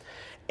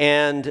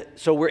 And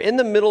so we're in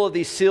the middle of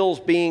these seals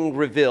being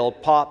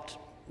revealed, popped,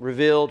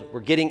 revealed.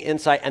 We're getting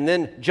insight. And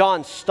then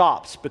John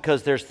stops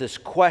because there's this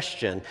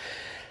question.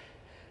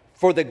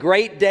 For the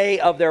great day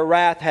of their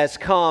wrath has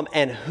come,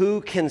 and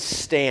who can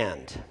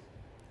stand?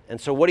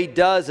 And so what he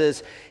does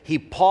is he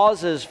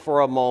pauses for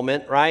a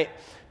moment, right,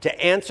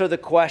 to answer the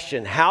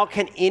question, how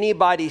can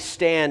anybody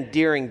stand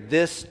during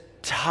this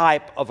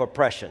type of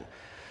oppression?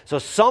 So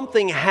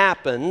something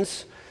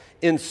happens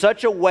in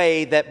such a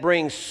way that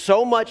brings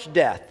so much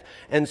death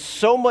and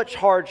so much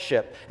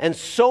hardship and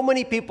so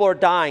many people are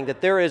dying that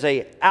there is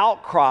a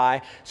outcry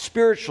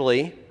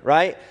spiritually,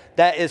 right,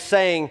 that is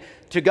saying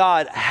to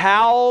God,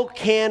 how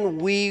can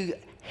we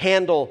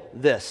handle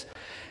this?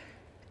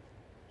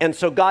 And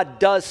so God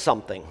does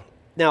something.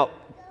 Now,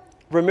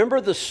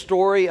 remember the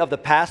story of the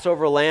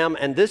Passover lamb?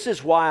 And this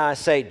is why I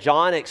say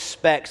John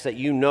expects that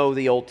you know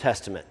the Old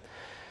Testament.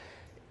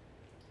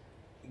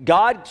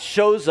 God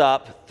shows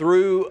up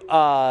through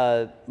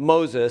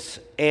Moses,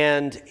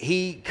 and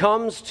he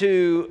comes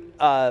to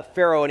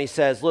Pharaoh and he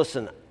says,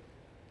 listen,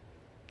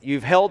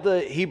 you've held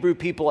the Hebrew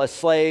people as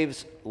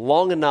slaves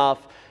long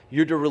enough,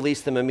 you're to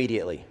release them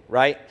immediately,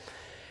 right?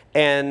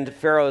 And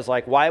Pharaoh is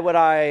like, why would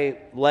I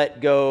let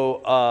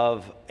go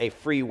of a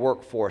free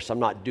workforce? I'm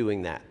not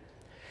doing that.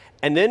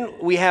 And then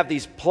we have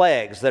these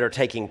plagues that are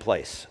taking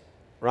place,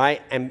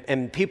 right?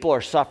 And people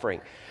are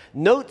suffering.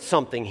 Note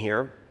something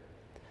here,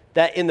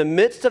 that in the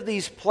midst of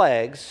these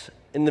plagues,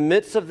 in the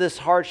midst of this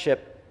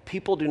hardship,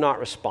 people do not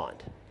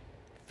respond.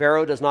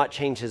 Pharaoh does not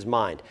change his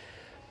mind.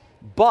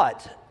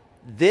 But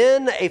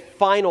then a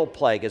final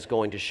plague is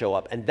going to show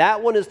up, and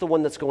that one is the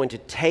one that's going to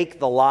take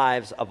the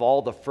lives of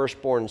all the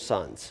firstborn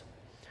sons.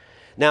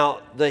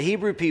 Now, the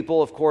Hebrew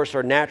people, of course,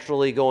 are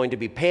naturally going to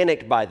be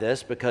panicked by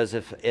this, because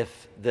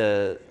if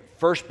the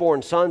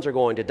firstborn sons are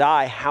going to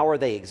die, how are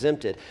they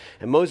exempted?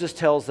 And Moses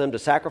tells them to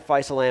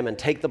sacrifice a lamb and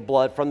take the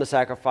blood from the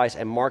sacrifice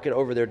and mark it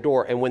over their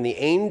door. And when the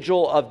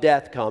angel of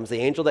death comes,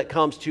 the angel that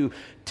comes to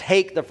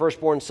take the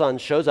firstborn son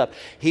shows up,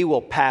 he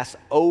will pass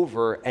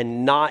over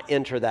and not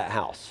enter that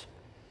house.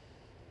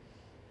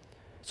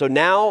 So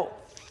now,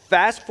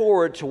 fast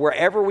forward to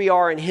wherever we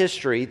are in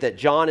history that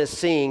John is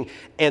seeing,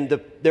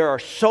 and there are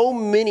so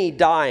many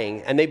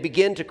dying, and they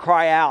begin to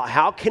cry out,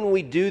 how can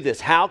we do this?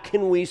 How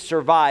can we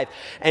survive?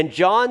 And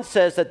John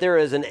says that there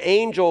is an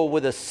angel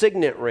with a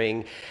signet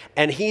ring,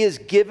 and he is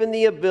given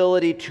the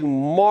ability to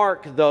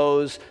mark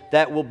those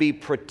that will be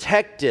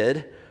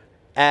protected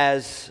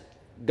as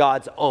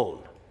God's own.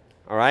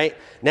 All right?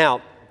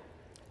 Now,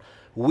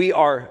 we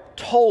are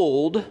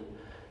told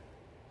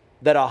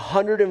that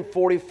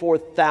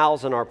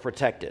 144,000 are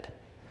protected.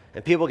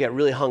 And people get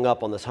really hung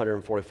up on this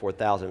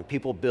 144,000.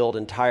 People build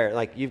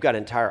you've got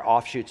entire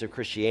offshoots of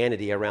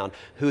Christianity around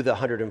who the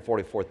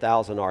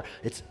 144,000 are.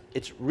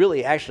 It's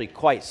really actually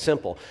quite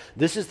simple.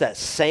 This is that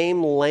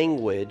same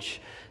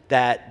language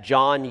that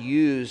John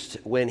used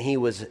when he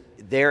was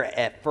there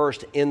at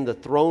first in the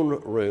throne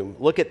room.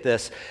 Look at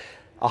this.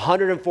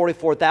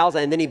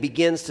 144,000, and then he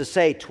begins to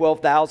say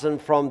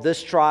 12,000 from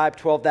this tribe,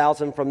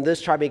 12,000 from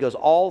this tribe. He goes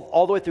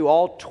all the way through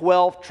all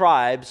 12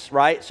 tribes,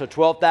 right? So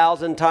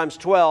 12,000 times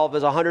 12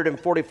 is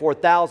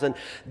 144,000.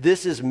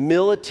 This is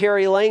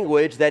military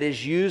language that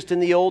is used in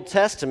the Old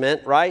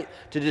Testament, right,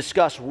 to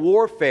discuss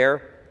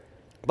warfare.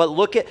 But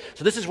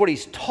so this is what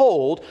he's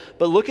told,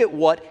 but look at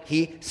what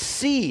he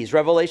sees.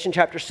 Revelation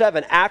chapter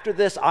 7, after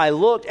this I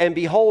looked, and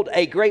behold,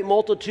 a great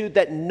multitude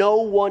that no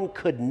one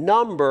could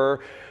number,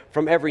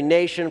 from every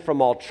nation,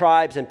 from all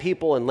tribes and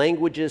people and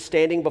languages,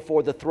 standing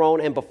before the throne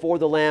and before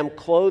the Lamb,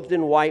 clothed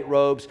in white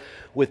robes,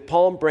 with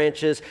palm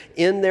branches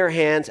in their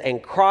hands,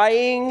 and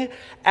crying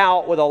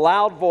out with a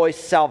loud voice,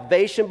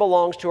 salvation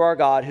belongs to our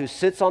God who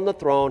sits on the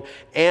throne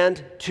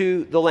and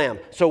to the Lamb.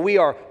 So we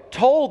are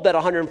told that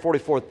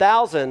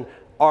 144,000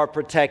 are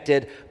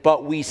protected,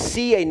 but we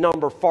see a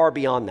number far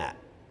beyond that.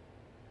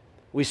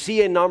 We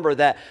see a number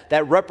that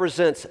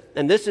represents,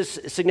 and this is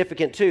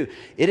significant too,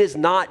 it is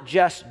not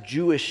just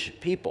Jewish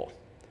people,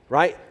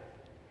 right?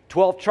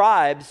 12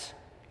 tribes,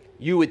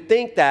 you would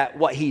think that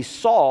what he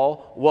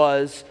saw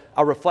was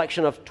a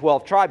reflection of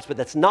 12 tribes, but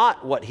that's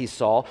not what he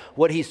saw.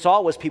 What he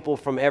saw was people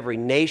from every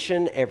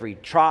nation, every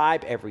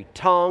tribe, every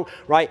tongue,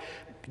 right?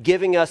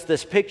 Giving us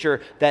this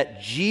picture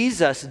that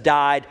Jesus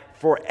died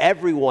for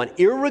everyone,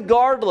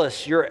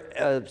 irregardless your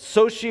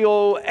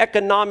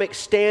socioeconomic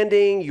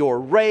standing, your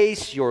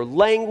race, your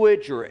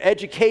language, your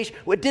education.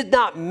 It did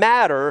not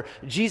matter.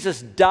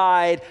 Jesus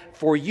died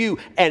for you.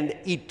 And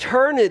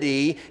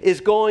eternity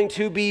is going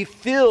to be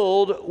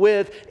filled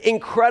with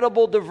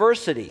incredible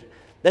diversity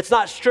that's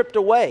not stripped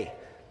away.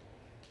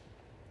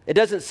 It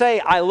doesn't say,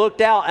 I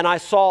looked out and I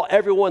saw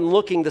everyone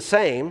looking the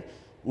same.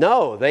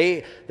 No,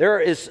 there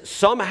is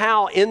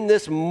somehow in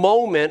this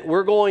moment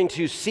we're going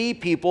to see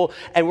people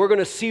and we're going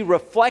to see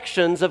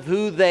reflections of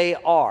who they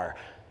are,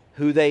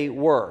 who they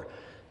were.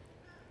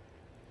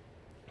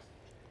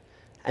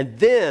 And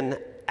then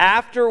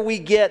after we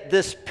get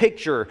this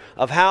picture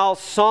of how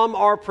some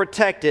are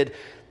protected,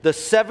 the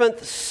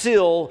seventh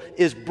seal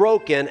is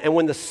broken. And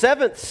when the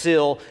seventh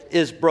seal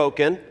is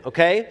broken,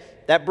 okay,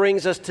 that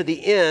brings us to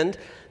the end.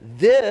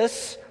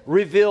 This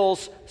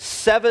reveals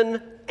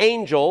 7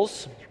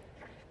 angels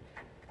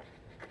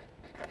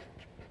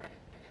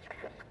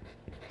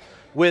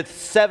with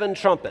 7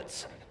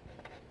 trumpets.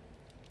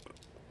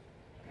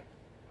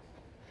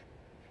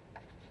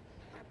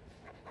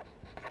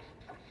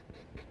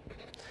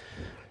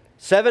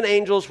 7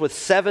 angels with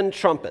 7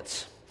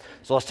 trumpets.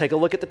 So let's take a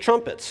look at the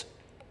trumpets.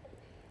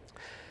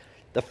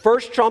 The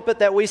first trumpet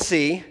that we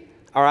see,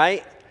 all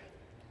right,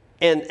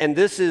 and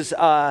this is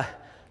why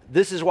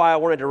I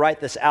wanted to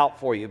write this out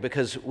for you,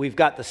 because we've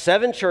got the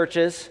 7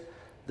 churches,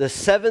 the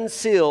 7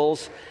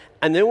 seals,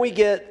 and then we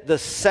get the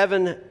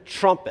 7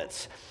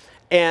 trumpets.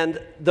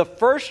 And the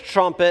first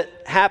trumpet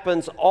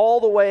happens all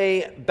the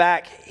way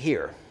back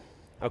here,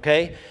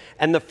 okay?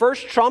 And the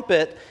first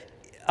trumpet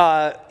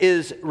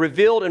is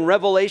revealed in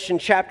Revelation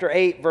chapter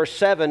 8, verse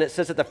 7. It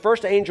says that the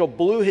first angel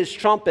blew his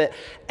trumpet,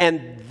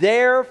 and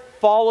there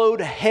followed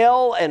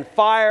hell and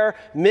fire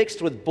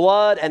mixed with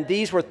blood, and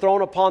these were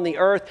thrown upon the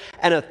earth,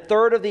 and a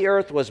third of the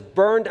earth was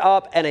burned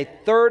up, and a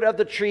third of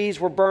the trees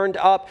were burned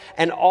up,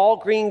 and all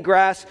green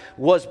grass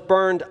was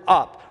burned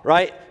up,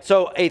 right?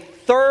 So a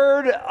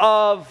third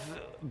of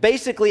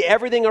basically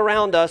everything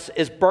around us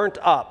is burnt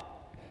up.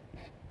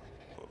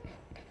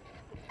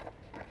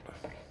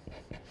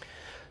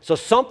 So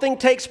something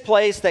takes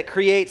place that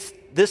creates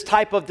this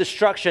type of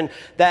destruction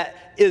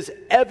that is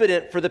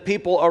evident for the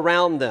people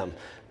around them.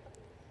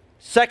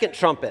 Second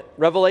trumpet,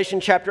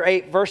 Revelation chapter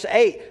 8, verse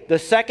 8. The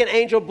second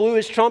angel blew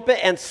his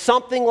trumpet, and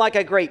something like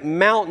a great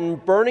mountain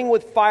burning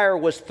with fire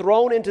was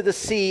thrown into the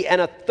sea,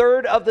 and a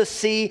third of the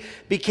sea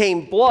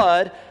became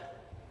blood.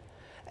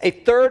 A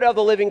third of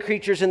the living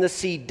creatures in the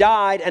sea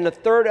died, and a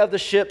third of the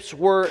ships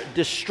were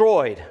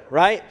destroyed,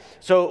 right?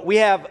 So we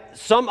have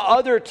some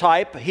other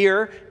type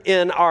here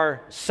in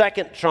our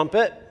second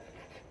trumpet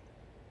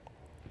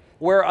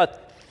where a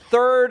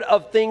third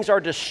of things are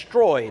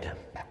destroyed.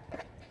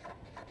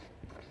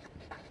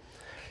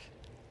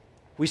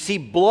 We see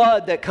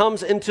blood that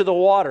comes into the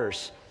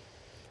waters.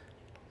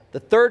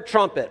 The third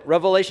trumpet,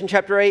 Revelation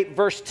chapter 8,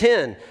 verse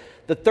 10.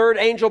 The third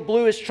angel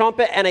blew his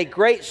trumpet, and a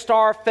great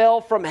star fell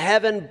from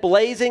heaven,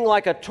 blazing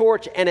like a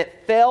torch, and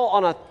it fell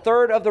on a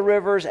third of the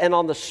rivers and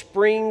on the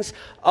springs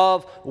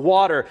of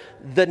water.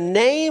 The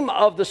name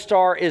of the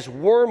star is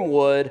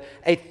wormwood.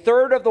 A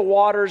third of the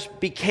waters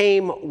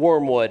became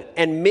wormwood,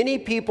 and many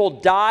people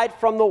died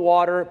from the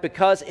water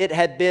because it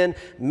had been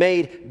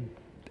made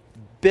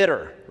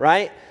bitter,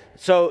 right?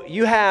 So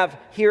you have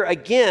here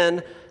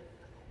again,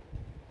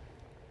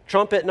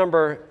 trumpet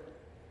number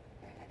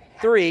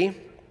 3.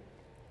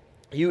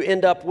 You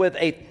end up with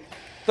a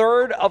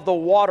third of the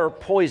water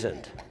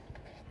poisoned.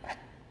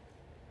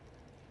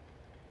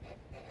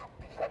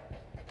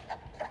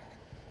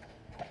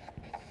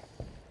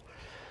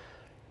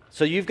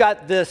 So you've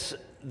got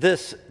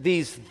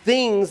these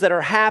things that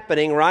are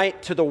happening, right,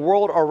 to the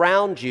world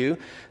around you.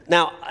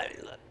 Now,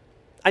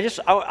 I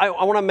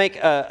want to make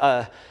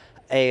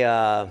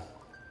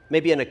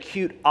maybe an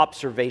acute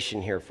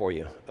observation here for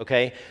you,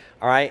 okay?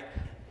 All right?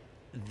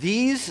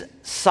 These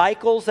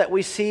cycles that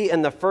we see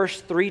in the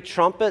first 3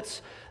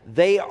 trumpets,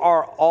 they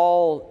are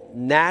all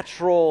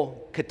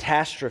natural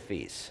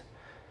catastrophes.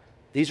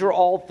 These are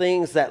all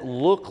things that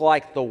look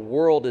like the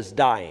world is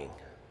dying,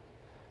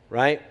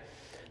 right?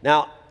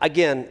 Now,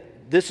 again,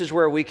 this is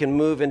where we can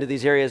move into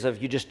these areas of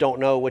you just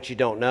don't know what you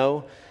don't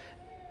know.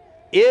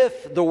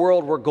 If the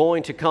world were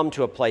going to come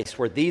to a place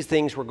where these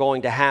things were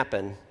going to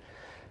happen,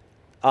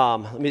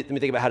 let me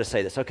think about how to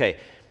say this. Okay,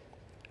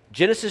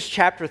 Genesis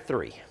chapter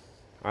 3.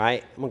 All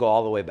right, I'm going to go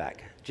all the way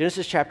back.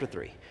 Genesis chapter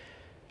 3.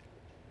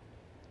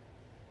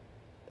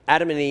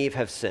 Adam and Eve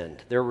have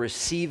sinned. They're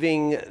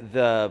receiving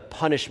the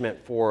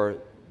punishment for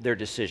their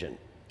decision.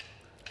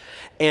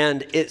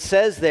 And it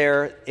says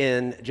there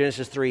in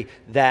Genesis 3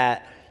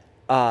 that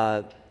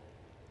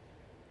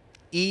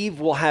Eve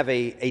will have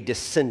a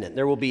descendant.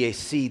 There will be a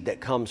seed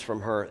that comes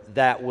from her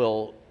that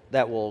will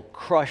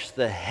crush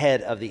the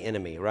head of the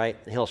enemy, right?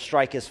 And he'll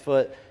strike his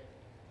foot.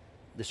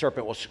 The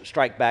serpent will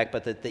strike back,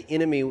 but the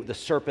enemy, the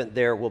serpent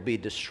there, will be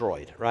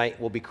destroyed, right?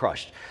 Will be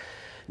crushed.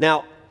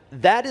 Now,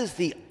 that is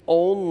the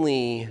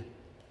only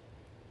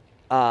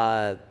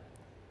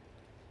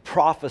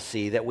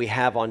prophecy that we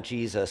have on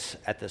Jesus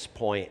at this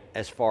point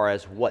as far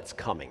as what's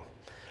coming.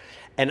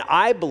 And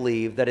I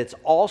believe that it's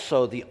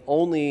also the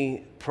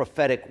only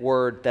prophetic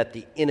word that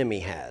the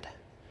enemy had,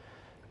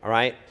 all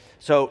right?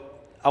 So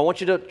I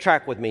want you to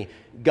track with me.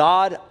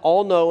 God,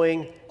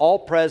 all-knowing,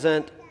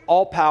 all-present,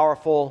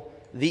 all-powerful.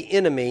 The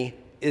enemy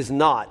is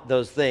not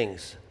those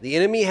things. The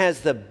enemy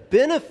has the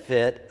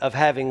benefit of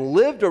having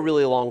lived a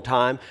really long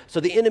time, so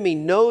the enemy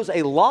knows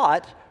a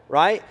lot,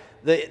 right?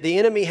 The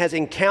enemy has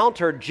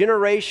encountered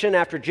generation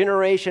after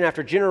generation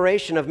after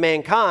generation of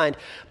mankind,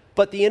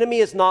 but the enemy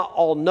is not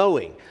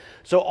all-knowing.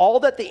 So all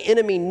that the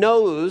enemy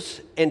knows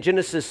in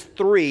Genesis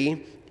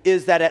 3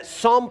 is that at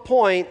some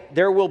point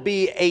there will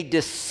be a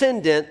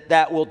descendant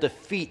that will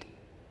defeat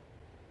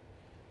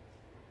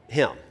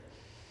him.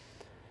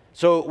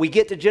 So we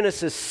get to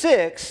Genesis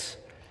 6,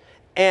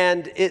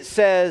 and it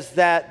says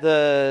that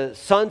the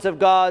sons of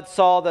God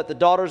saw that the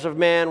daughters of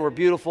man were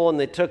beautiful, and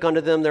they took unto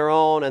them their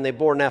own, and they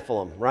bore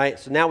Nephilim, right?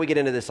 So now we get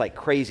into this like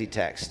crazy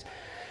text.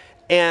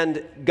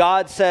 And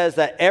God says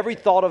that every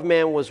thought of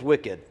man was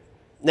wicked.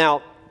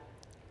 Now,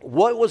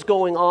 what was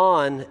going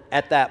on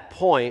at that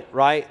point,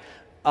 right,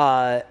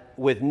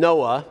 with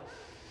Noah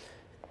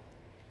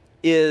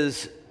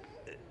is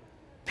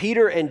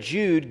Peter and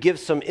Jude give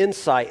some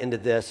insight into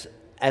this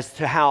as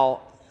to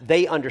how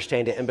they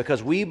understand it. And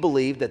because we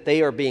believe that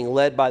they are being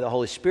led by the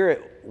Holy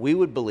Spirit, we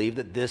would believe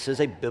that this is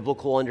a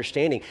biblical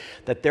understanding,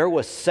 that there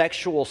was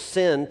sexual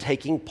sin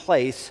taking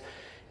place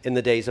in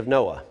the days of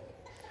Noah.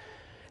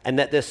 And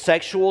that this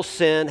sexual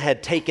sin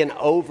had taken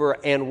over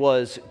and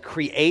was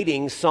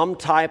creating some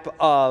type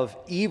of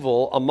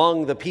evil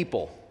among the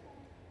people.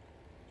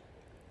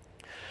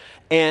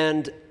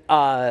 And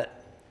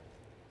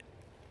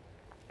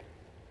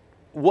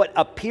what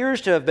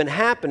appears to have been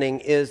happening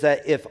is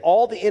that if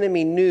all the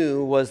enemy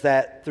knew was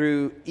that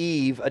through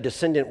Eve a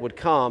descendant would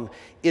come,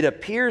 it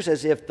appears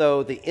as if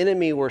though the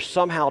enemy were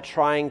somehow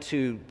trying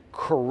to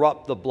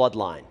corrupt the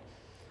bloodline.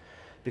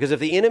 Because if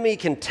the enemy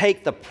can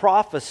take the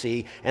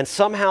prophecy and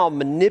somehow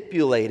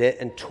manipulate it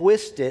and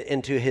twist it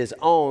into his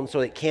own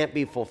so it can't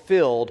be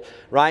fulfilled,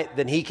 right,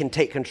 then he can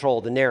take control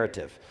of the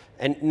narrative.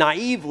 And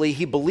naively,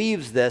 he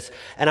believes this,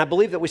 and I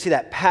believe that we see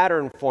that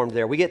pattern formed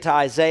there. We get to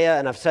Isaiah,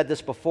 and I've said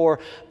this before,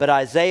 but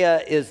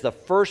Isaiah is the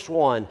first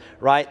one,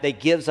 right, that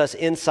gives us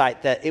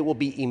insight that it will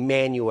be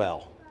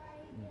Emmanuel,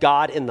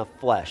 God in the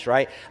flesh,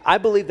 right? I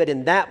believe that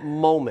in that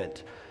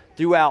moment,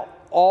 throughout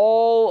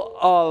all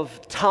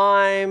of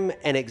time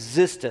and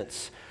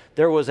existence,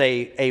 there was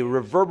a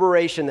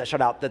reverberation that shot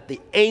out, that the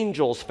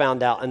angels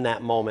found out in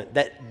that moment,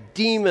 that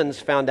demons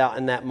found out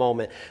in that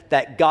moment,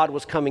 that God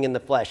was coming in the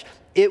flesh.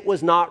 It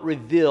was not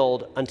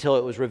revealed until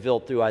it was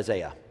revealed through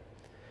Isaiah.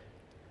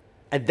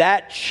 And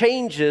that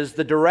changes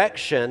the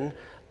direction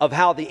of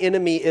how the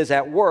enemy is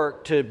at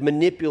work to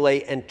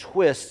manipulate and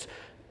twist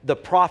the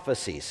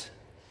prophecies.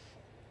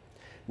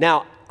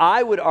 Now,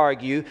 I would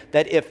argue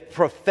that if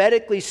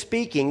prophetically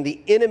speaking, the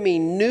enemy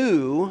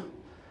knew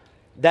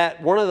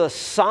that one of the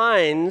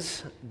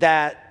signs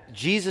that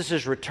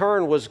Jesus'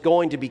 return was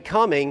going to be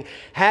coming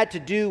had to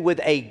do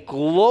with a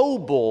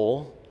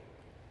global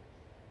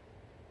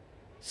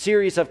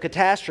series of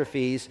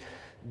catastrophes,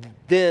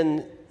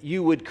 then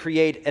you would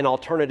create an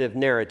alternative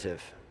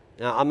narrative.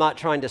 Now, I'm not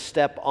trying to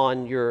step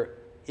on your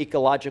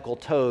ecological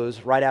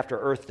toes right after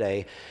Earth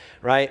Day,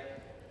 right?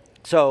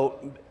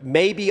 So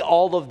maybe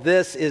all of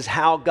this is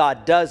how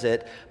God does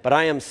it, but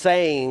I am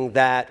saying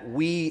that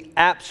we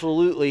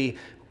absolutely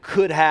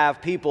could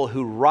have people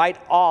who write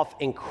off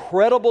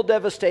incredible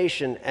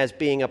devastation as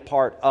being a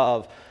part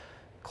of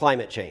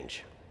climate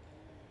change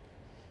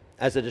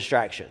as a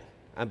distraction.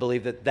 I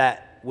believe that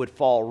that would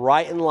fall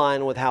right in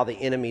line with how the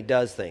enemy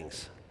does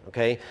things,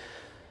 okay?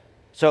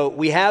 So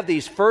we have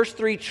these first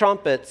three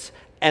trumpets,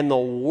 and the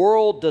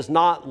world does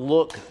not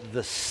look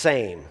the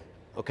same,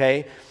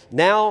 okay?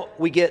 Now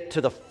we get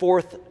to the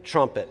fourth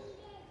trumpet.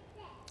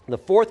 The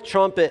fourth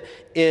trumpet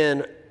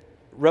in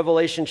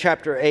Revelation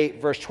chapter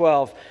 8, verse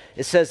 12,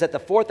 it says that the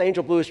fourth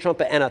angel blew his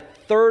trumpet, and a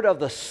third of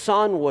the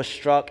sun was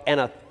struck, and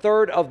a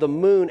third of the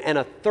moon, and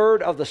a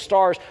third of the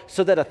stars,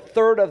 so that a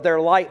third of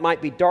their light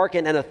might be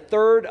darkened, and a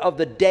third of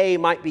the day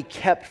might be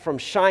kept from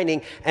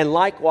shining, and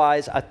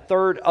likewise a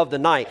third of the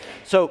night.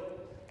 So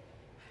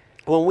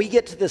when we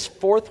get to this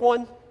fourth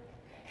one,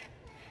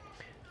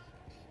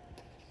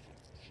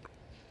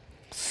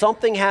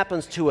 something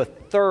happens to a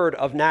third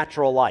of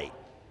natural light.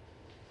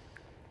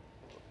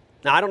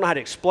 Now, I don't know how to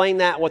explain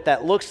that, what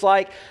that looks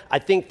like. I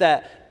think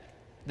that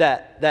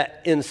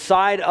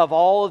inside of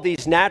all of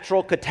these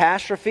natural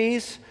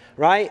catastrophes,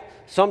 right,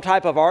 some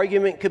type of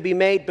argument could be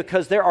made,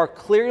 because there are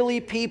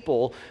clearly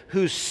people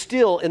who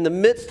still, in the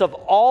midst of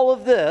all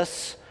of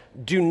this,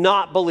 do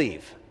not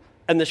believe.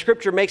 And the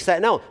scripture makes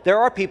that known. There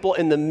are people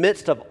in the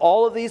midst of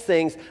all of these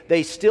things,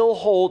 they still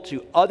hold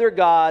to other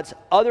gods,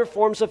 other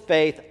forms of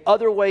faith,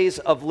 other ways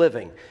of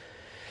living.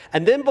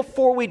 And then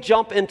before we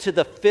jump into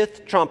the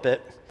fifth trumpet,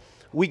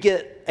 we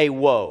get a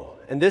woe.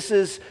 And this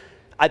is,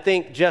 I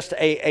think, just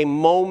a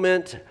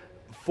moment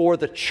for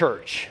the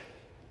church,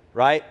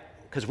 right?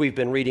 Because we've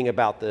been reading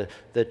about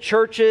the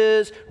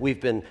churches,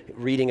 we've been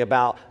reading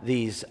about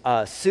these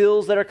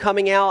seals that are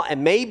coming out,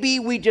 and maybe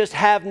we just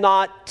have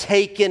not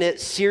taken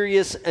it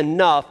serious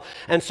enough.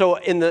 And so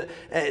in the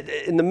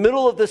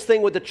middle of this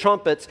thing with the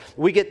trumpets,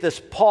 we get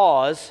this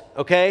pause,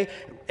 okay?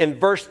 In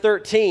verse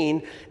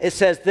 13, it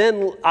says,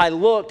 "Then I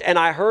looked, and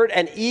I heard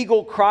an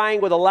eagle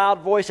crying with a loud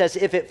voice as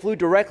if it flew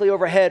directly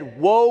overhead,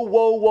 'Woe,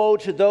 woe, woe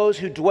to those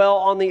who dwell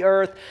on the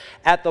earth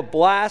at the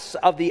blasts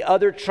of the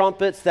other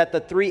trumpets that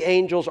the three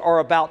angels are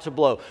about to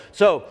blow.'"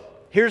 So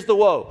here's the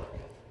woe.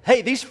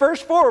 Hey, these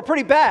first four are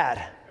pretty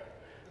bad,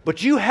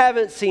 but you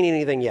haven't seen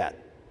anything yet.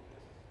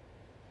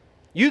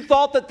 You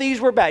thought that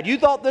these were bad. You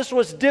thought this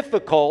was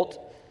difficult.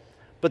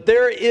 But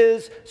there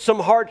is some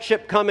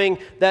hardship coming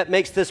that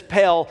makes this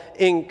pale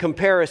in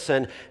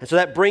comparison. And so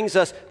that brings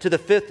us to the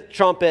fifth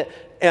trumpet,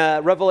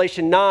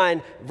 Revelation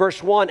 9,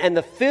 verse 1. "And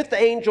the fifth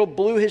angel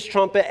blew his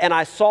trumpet, and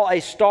I saw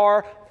a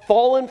star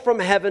fallen from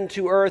heaven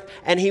to earth,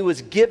 and he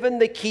was given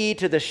the key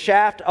to the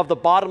shaft of the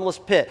bottomless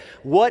pit."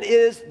 What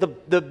is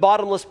the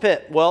bottomless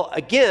pit? Well,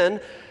 again,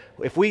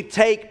 if we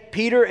take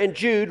Peter and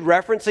Jude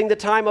referencing the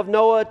time of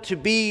Noah to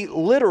be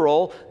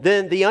literal,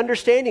 then the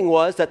understanding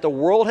was that the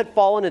world had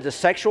fallen into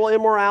sexual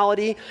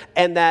immorality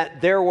and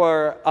that there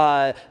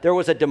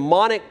was a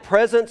demonic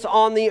presence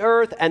on the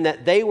earth and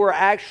that they were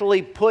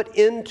actually put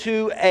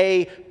into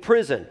a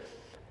prison.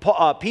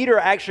 Peter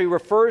actually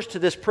refers to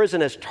this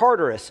prison as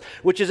Tartarus,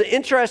 which is an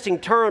interesting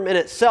term in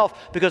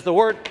itself because the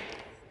word,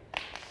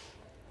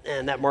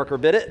 and that marker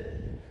bit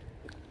it,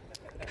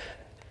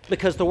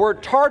 because the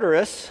word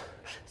Tartarus,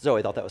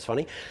 Zoe thought that was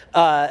funny.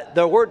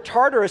 The word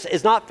Tartarus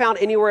is not found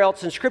anywhere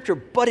else in Scripture,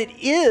 but it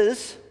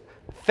is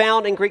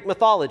found in Greek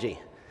mythology.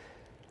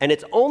 And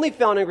it's only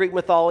found in Greek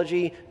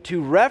mythology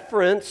to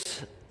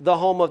reference the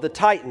home of the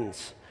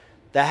Titans,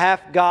 the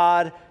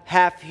half-god,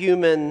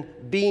 half-human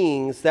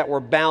beings that were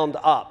bound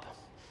up.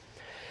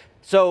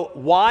 So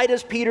why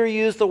does Peter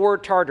use the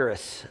word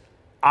Tartarus?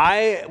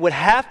 I would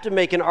have to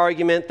make an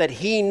argument that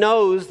he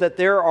knows that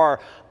there are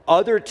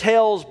other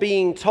tales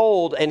being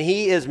told, and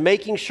he is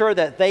making sure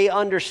that they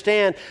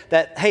understand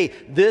that, hey,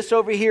 this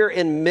over here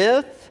in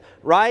myth,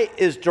 right,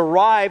 is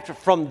derived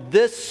from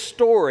this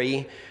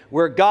story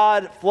where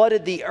God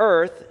flooded the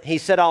earth. He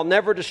said, I'll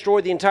never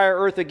destroy the entire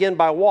earth again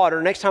by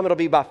water. Next time it'll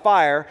be by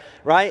fire,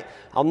 right?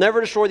 I'll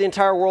never destroy the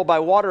entire world by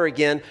water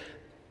again.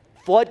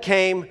 Flood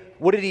came.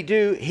 What did he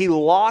do? He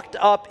locked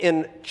up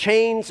in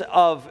chains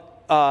of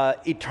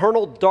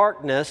eternal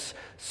darkness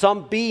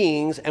some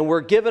beings, and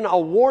we're given a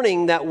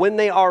warning that when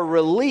they are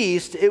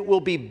released, it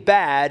will be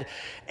bad.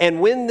 And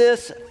when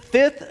this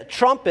fifth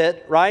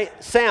trumpet,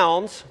 right,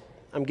 sounds,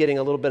 I'm getting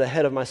a little bit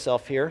ahead of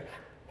myself here,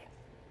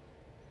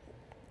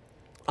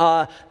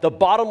 the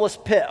bottomless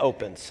pit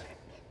opens.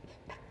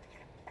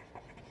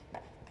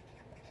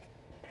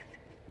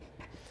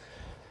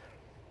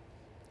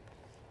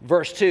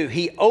 Verse 2,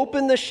 he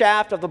opened the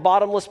shaft of the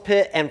bottomless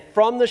pit, and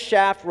from the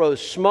shaft rose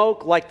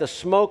smoke like the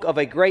smoke of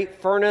a great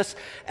furnace,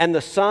 and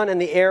the sun and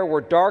the air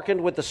were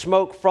darkened with the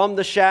smoke from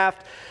the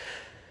shaft.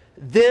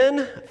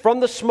 Then from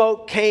the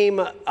smoke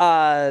came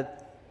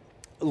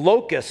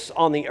locusts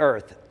on the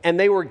earth, and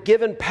they were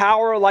given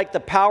power like the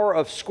power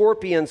of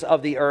scorpions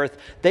of the earth.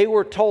 They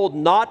were told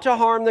not to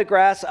harm the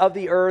grass of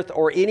the earth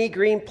or any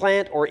green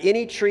plant or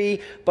any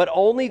tree, but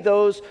only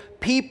those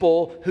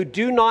people who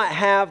do not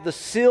have the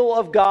seal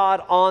of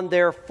God on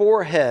their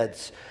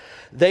foreheads.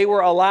 They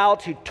were allowed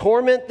to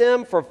torment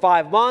them for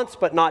 5 months,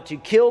 but not to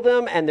kill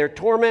them, and their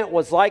torment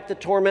was like the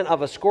torment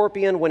of a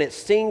scorpion when it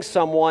stings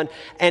someone.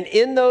 And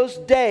in those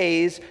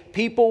days,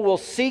 people will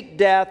seek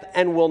death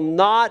and will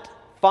not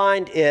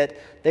find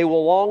it. They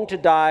will long to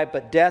die,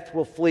 but death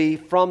will flee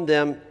from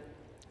them.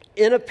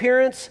 In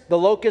appearance, the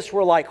locusts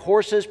were like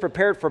horses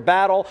prepared for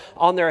battle.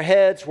 On their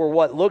heads were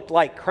what looked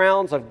like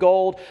crowns of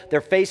gold. Their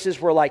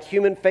faces were like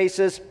human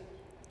faces,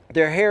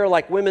 their hair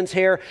like women's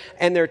hair,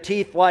 and their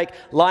teeth like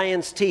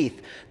lions'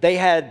 teeth. They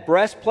had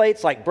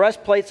breastplates like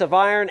breastplates of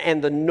iron,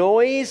 and the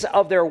noise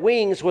of their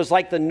wings was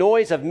like the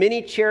noise of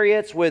many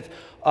chariots with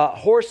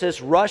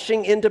horses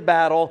rushing into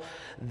battle.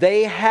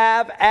 They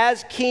have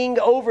as king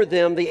over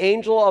them the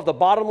angel of the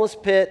bottomless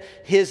pit.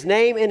 His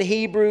name in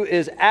Hebrew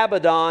is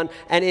Abaddon,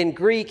 and in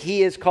Greek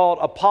he is called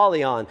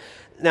Apollyon.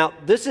 Now,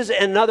 this is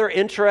another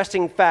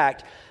interesting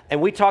fact,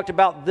 and we talked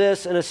about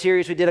this in a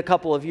series we did a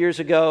couple of years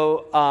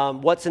ago,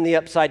 What's in the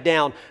Upside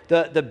Down.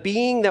 The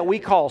being that we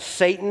call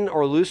Satan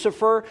or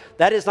Lucifer,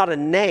 that is not a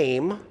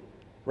name,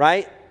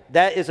 right?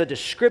 That is a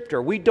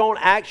descriptor. We don't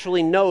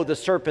actually know the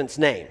serpent's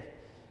name.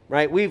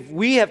 Right?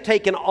 We have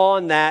taken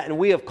on that, and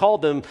we have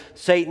called them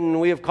Satan,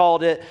 we have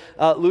called it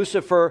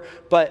Lucifer,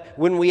 but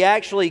when we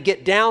actually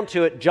get down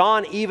to it,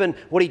 John even,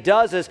 what he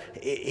does is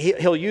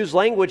he'll use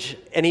language,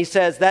 and he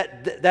says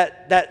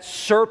that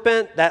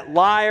serpent, that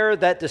liar,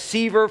 that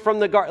deceiver from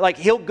the garden, like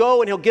he'll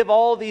go and he'll give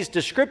all these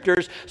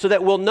descriptors so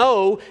that we'll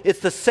know it's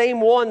the same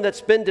one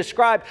that's been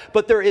described,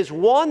 but there is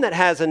one that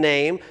has a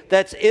name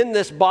that's in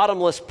this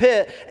bottomless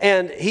pit,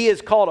 and he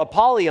is called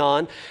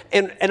Apollyon.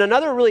 And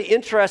another really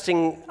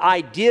interesting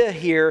idea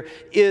here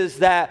is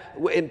that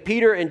in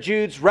Peter and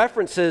Jude's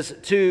references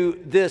to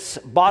this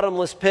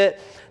bottomless pit,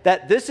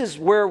 that this is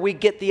where we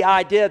get the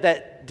idea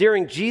that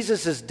during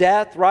Jesus'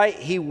 death, right,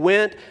 he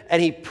went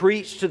and he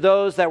preached to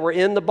those that were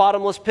in the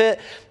bottomless pit.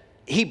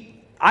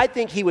 I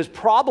think he was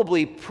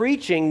probably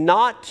preaching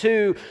not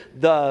to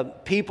the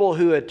people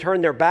who had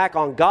turned their back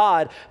on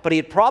God, but he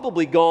had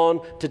probably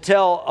gone to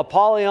tell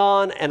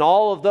Apollyon and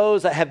all of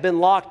those that have been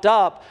locked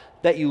up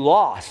that you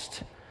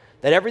lost.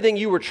 That everything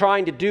you were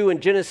trying to do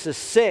in Genesis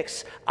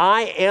 6,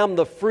 I am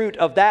the fruit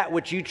of that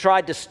which you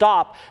tried to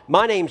stop.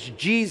 My name's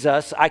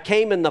Jesus. I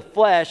came in the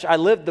flesh. I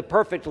lived the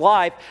perfect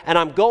life, and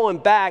I'm going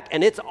back,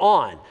 and it's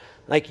on.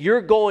 Like, you're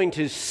going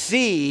to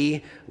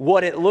see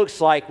what it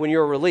looks like when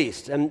you're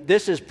released. And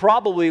this is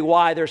probably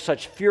why there's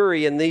such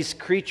fury in these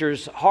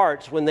creatures'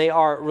 hearts when they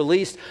are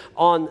released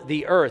on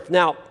the earth.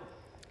 Now,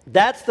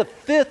 that's the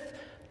fifth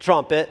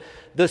trumpet.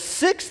 The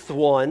sixth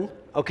one,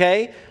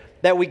 okay,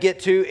 that we get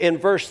to in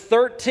verse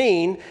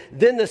 13,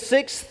 then the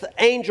sixth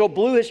angel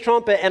blew his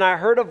trumpet, and I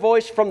heard a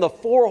voice from the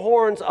four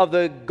horns of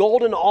the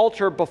golden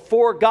altar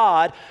before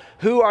God,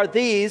 Who are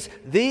these?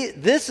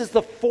 This is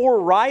the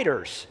four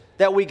riders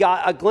that we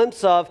got a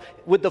glimpse of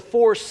with the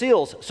four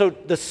seals. So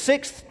the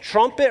sixth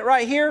trumpet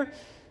right here,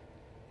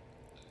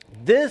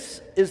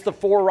 this is the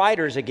four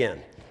riders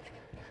again.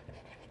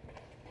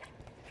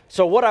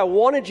 So what I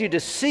wanted you to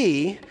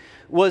see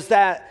was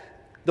that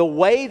the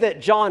way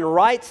that John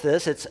writes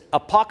this, it's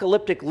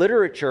apocalyptic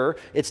literature,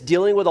 it's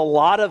dealing with a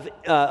lot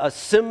of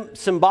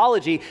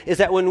symbology, is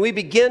that when we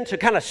begin to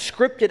kind of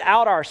script it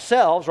out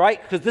ourselves,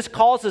 right? Because this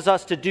causes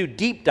us to do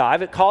deep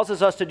dive. It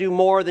causes us to do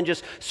more than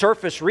just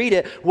surface read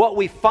it. What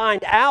we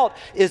find out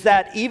is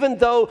that even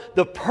though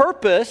the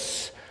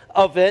purpose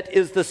of it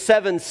is the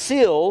seven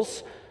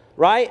seals,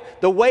 right?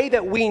 The way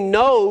that we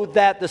know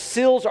that the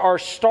seals are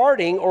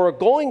starting or are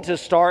going to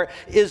start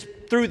is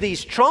through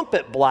these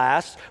trumpet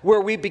blasts,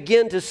 where we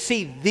begin to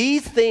see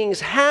these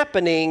things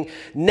happening.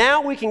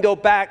 Now we can go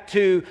back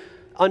to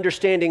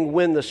understanding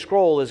when the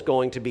scroll is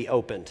going to be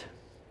opened.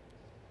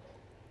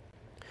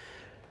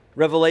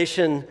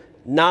 Revelation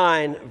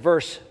 9,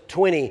 verse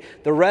 20.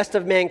 The rest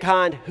of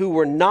mankind who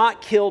were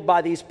not killed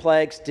by these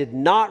plagues did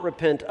not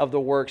repent of the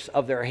works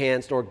of their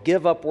hands, nor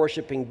give up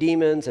worshiping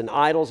demons and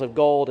idols of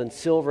gold and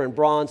silver and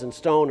bronze and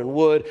stone and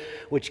wood,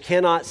 which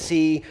cannot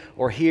see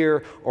or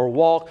hear or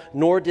walk,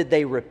 nor did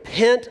they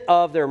repent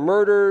of their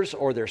murders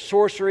or their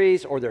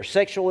sorceries or their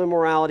sexual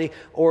immorality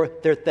or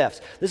their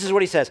thefts. This is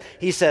what he says.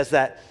 He says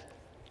that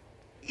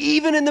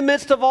even in the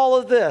midst of all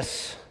of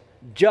this,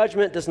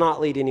 judgment does not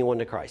lead anyone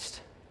to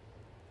Christ.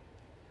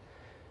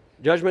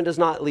 Judgment does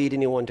not lead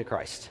anyone to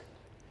Christ.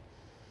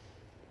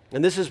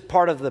 And this is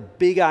part of the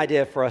big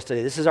idea for us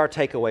today. This is our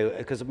takeaway,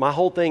 because my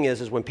whole thing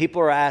is when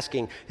people are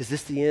asking, is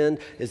this the end?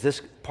 Is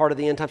this part of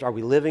the end times? Are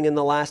we living in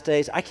the last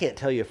days? I can't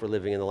tell you if we're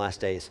living in the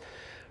last days,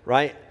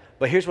 right?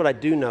 But here's what I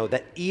do know,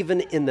 that even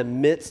in the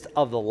midst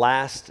of the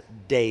last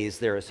days,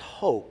 there is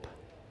hope.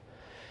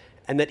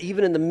 And that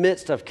even in the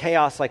midst of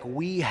chaos like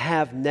we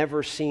have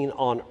never seen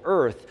on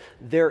earth,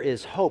 there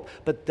is hope.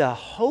 But the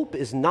hope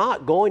is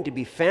not going to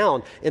be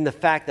found in the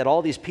fact that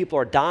all these people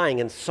are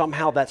dying and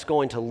somehow that's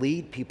going to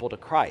lead people to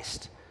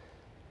Christ.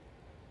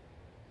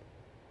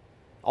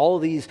 All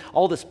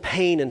this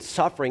pain and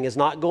suffering is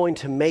not going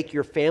to make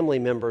your family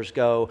members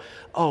go,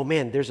 oh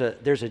man, there's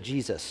a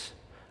Jesus.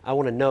 I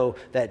want to know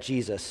that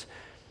Jesus.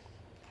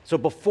 So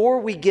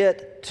before we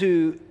get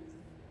to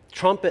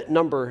trumpet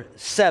number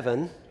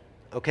 7,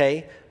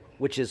 okay,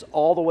 which is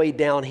all the way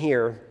down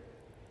here,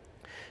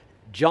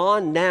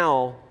 John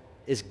now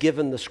is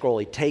given the scroll.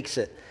 He takes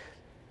it,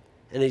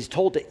 and he's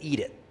told to eat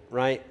it,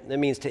 right? That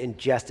means to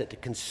ingest it, to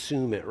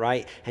consume it,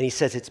 right? And he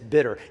says it's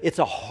bitter. It's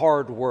a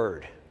hard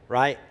word,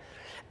 right?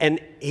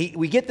 And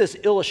we get this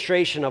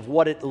illustration of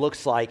what it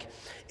looks like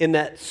in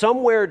that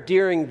somewhere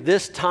during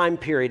this time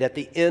period, at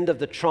the end of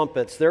the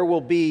trumpets, there will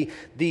be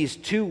these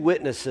two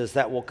witnesses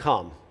that will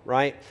come,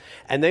 right?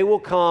 And they will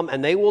come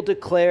and they will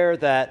declare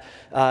that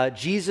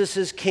Jesus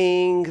is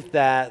king,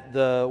 that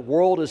the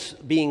world is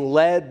being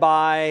led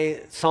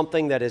by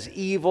something that is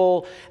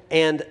evil.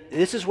 And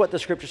this is what the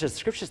scripture says. The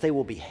scripture says they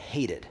will be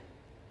hated.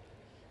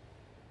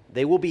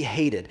 They will be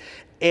hated.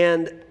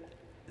 And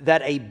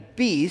that a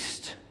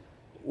beast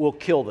will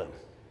kill them.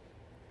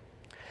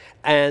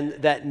 And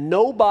that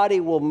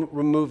nobody will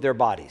remove their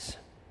bodies.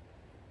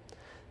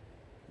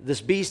 This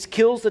beast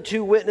kills the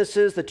two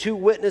witnesses. The two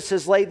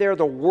witnesses lay there.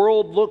 The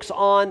world looks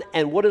on.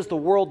 And what does the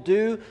world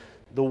do?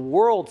 The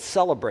world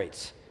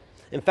celebrates.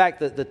 In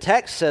fact, the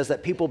text says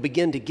that people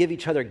begin to give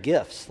each other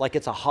gifts like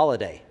it's a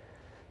holiday.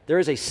 There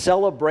is a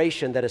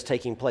celebration that is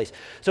taking place.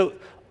 So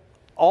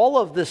all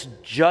of this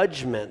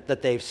judgment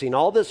that they've seen,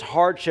 all this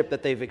hardship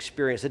that they've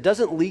experienced, it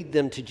doesn't lead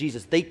them to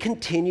Jesus. They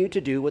continue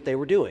to do what they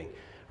were doing,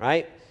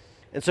 right?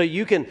 And so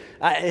you can,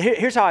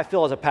 here's how I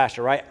feel as a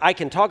pastor, right? I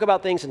can talk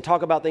about things and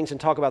talk about things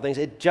and talk about things.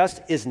 It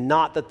just is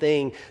not the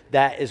thing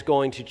that is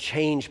going to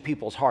change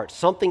people's hearts.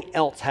 Something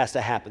else has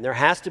to happen. There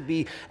has to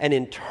be an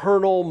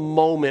internal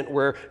moment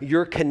where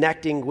you're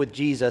connecting with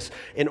Jesus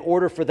in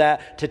order for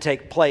that to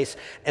take place.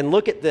 And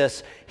look at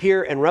this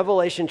here in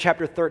Revelation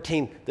chapter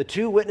 13. The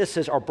two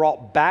witnesses are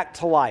brought back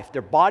to life.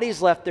 Their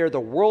bodies left there, the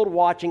world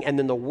watching, and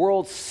then the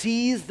world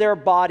sees their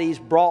bodies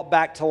brought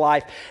back to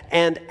life.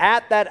 And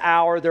at that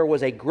hour, there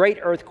was a great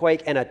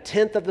earthquake, and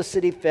 1/10 of the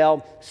city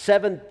fell.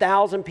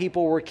 7,000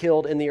 people were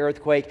killed in the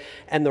earthquake,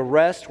 and the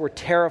rest were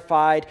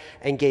terrified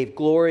and gave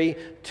glory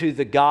to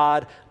the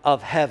God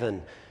of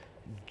heaven.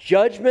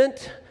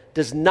 Judgment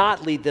does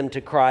not lead them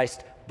to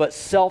Christ, but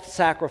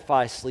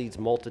self-sacrifice leads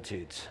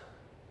multitudes.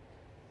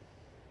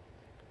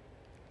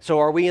 So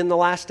are we in the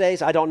last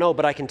days? I don't know,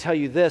 but I can tell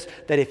you this,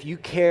 that if you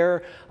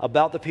care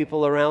about the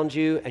people around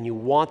you and you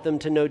want them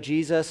to know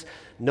Jesus,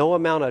 no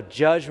amount of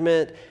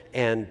judgment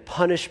and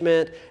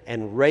punishment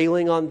and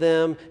railing on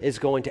them is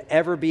going to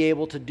ever be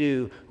able to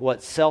do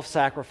what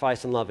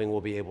self-sacrifice and loving will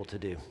be able to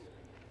do.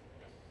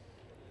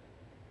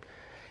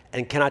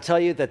 And can I tell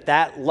you that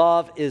that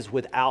love is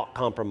without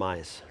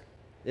compromise?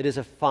 It is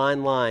a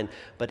fine line,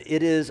 but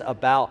it is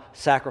about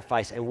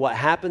sacrifice. And what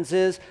happens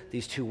is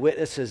these two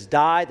witnesses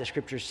die. The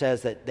scripture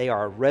says that they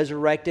are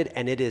resurrected,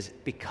 and it is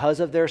because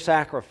of their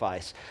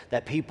sacrifice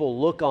that people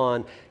look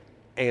on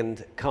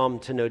and come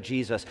to know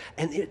Jesus.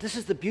 And this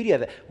is the beauty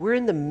of it. We're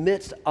in the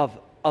midst of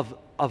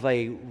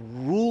a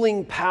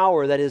ruling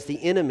power that is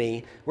the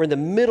enemy. We're in the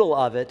middle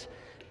of it,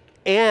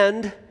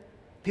 and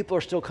people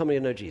are still coming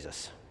to know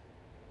Jesus.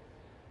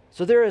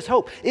 So there is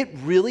hope. It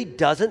really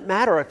doesn't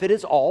matter if it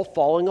is all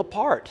falling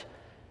apart.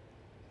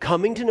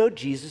 Coming to know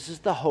Jesus is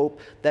the hope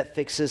that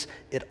fixes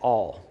it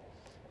all.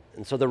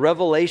 And so the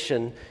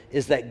revelation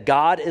is that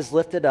God is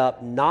lifted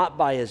up not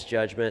by his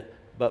judgment,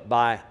 but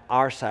by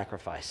our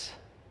sacrifice.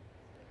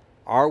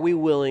 Are we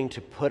willing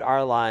to put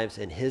our lives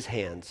in his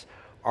hands?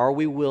 Are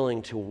we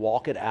willing to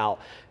walk it out?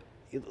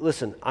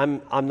 Listen,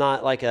 I'm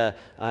not like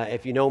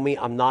if you know me,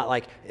 I'm not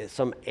like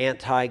some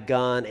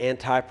anti-gun,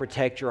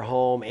 anti-protect your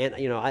home, and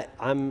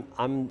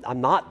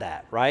I'm not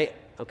that, right?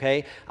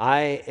 Okay,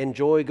 I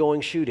enjoy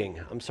going shooting.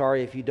 I'm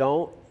sorry if you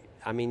don't.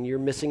 I mean, you're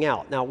missing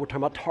out. Now we're talking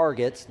about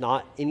targets,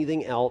 not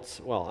anything else.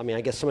 Well, I mean,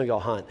 I guess some of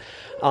y'all hunt,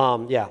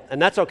 yeah, and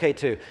that's okay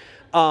too.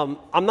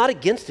 I'm not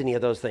against any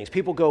of those things.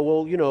 People go,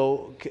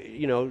 well,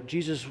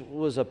 Jesus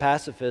was a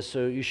pacifist,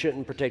 so you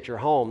shouldn't protect your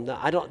home.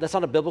 No, that's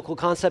not a biblical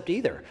concept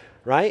either,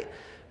 right?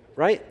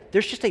 Right?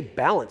 There's just a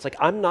balance. Like,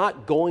 I'm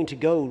not going to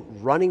go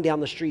running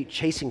down the street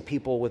chasing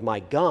people with my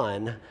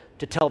gun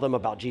to tell them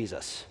about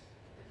Jesus.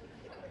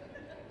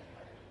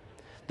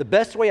 The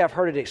best way I've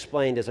heard it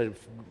explained is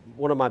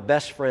one of my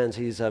best friends,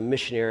 he's a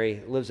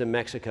missionary, lives in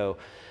Mexico,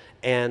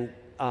 and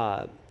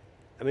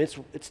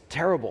it's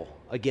terrible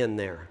again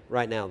there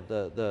right now.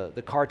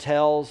 The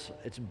cartels,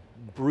 it's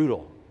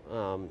brutal.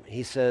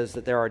 He says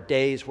that there are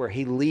days where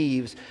he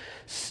leaves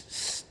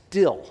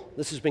still.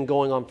 This has been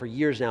going on for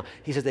years now.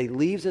 He says that he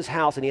leaves his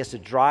house and he has to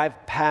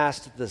drive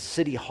past the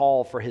city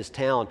hall for his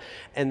town,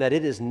 and that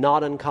it is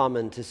not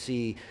uncommon to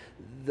see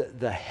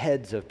the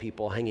heads of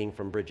people hanging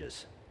from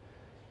bridges.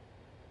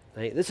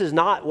 Right? This is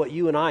not what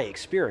you and I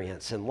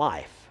experience in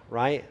life,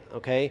 right?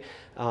 Okay?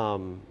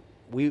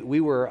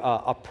 We were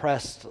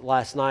oppressed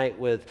last night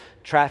with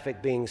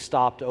traffic being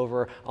stopped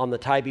over on the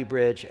Tybee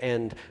Bridge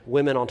and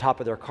women on top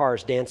of their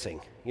cars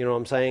dancing. You know what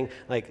I'm saying?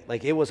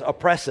 Like it was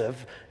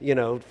oppressive,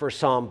 for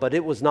some, but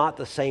it was not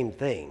the same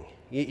thing.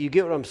 You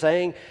get what I'm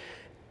saying?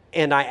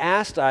 And I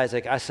asked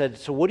Isaac, I said,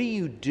 so what do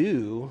you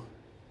do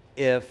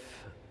if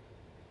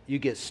you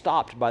get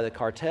stopped by the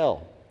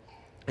cartel?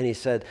 And he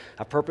said,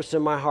 I purposed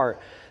in my heart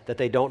that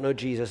they don't know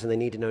Jesus and they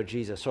need to know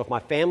Jesus. So if my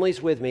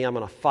family's with me, I'm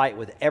going to fight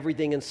with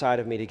everything inside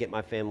of me to get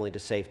my family to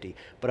safety.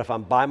 But if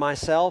I'm by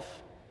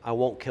myself, I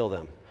won't kill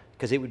them,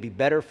 because it would be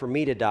better for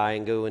me to die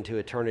and go into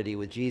eternity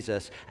with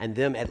Jesus and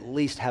them at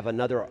least have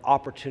another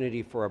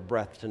opportunity for a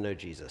breath to know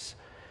Jesus.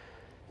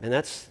 And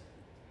that's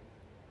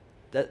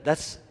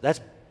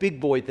big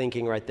boy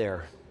thinking right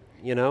there,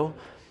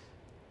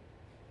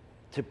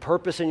 To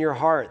purpose in your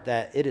heart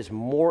that it is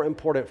more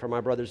important for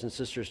my brothers and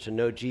sisters to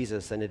know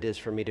Jesus than it is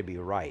for me to be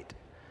right.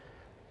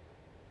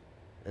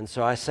 And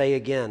so I say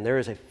again, there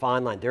is a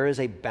fine line. There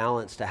is a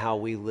balance to how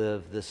we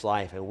live this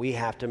life, and we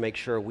have to make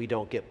sure we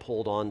don't get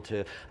pulled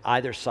onto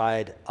either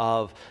side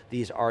of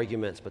these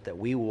arguments, but that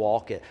we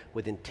walk it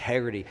with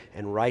integrity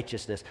and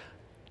righteousness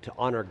to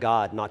honor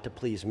God, not to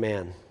please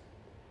man.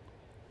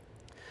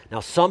 Now,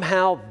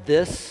 somehow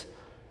this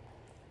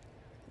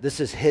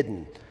is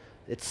hidden.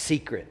 It's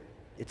secret.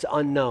 It's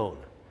unknown.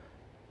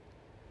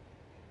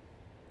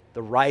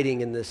 The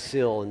writing in this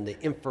seal and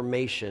the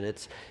information,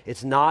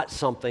 it's not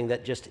something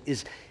that just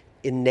is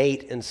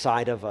innate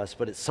inside of us,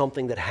 but it's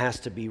something that has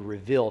to be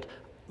revealed.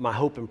 My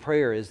hope and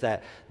prayer is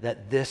that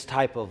this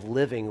type of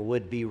living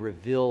would be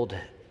revealed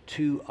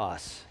to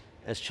us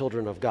as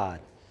children of God.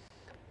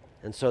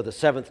 And so the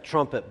seventh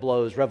trumpet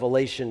blows,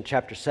 Revelation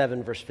chapter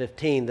 7, verse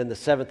 15. Then the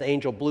seventh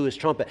angel blew his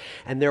trumpet,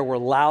 and there were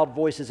loud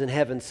voices in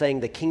heaven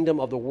saying, the kingdom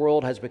of the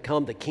world has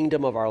become the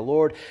kingdom of our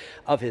Lord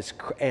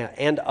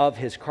and of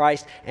his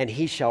Christ, and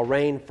he shall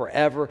reign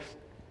forever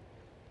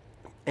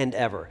and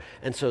ever.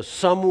 And so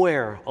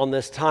somewhere on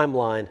this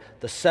timeline,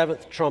 the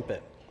seventh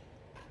trumpet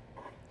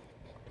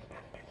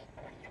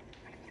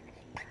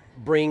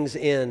brings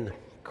in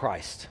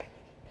Christ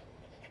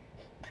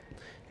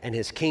and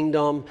his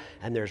kingdom,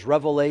 and there's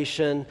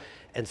revelation,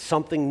 and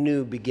something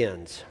new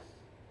begins.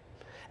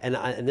 And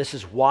this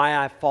is why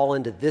I fall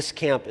into this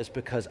camp, is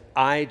because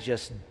I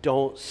just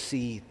don't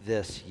see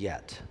this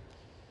yet.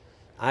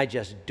 I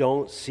just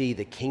don't see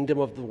the kingdom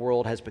of the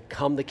world has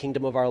become the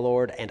kingdom of our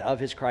Lord and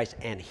of his Christ,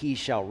 and he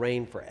shall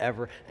reign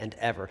forever and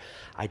ever.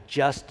 I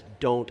just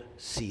don't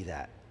see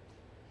that.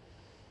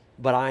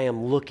 But I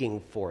am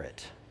looking for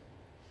it.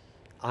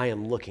 I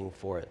am looking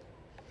for it.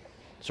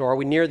 So are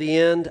we near the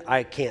end?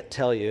 I can't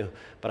tell you,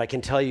 but I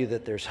can tell you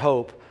that there's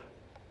hope.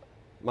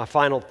 My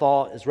final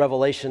thought is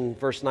Revelation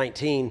verse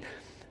 19.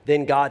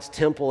 Then God's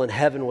temple in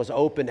heaven was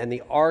opened, and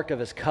the ark of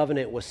his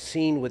covenant was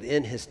seen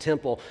within his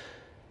temple.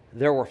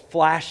 there were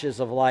flashes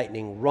of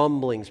lightning,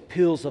 rumblings,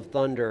 peals of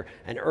thunder,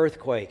 an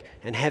earthquake,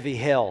 and heavy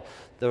hail.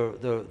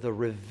 The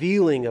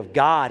revealing of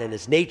God and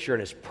His nature and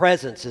His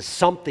presence is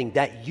something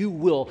that you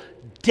will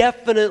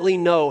definitely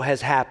know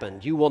has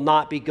happened. You will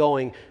not be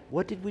going,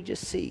 what did we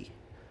just see?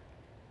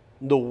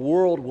 The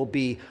world will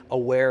be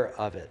aware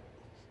of it.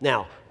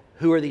 Now,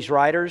 who are these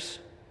riders?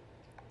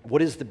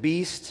 What is the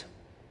beast?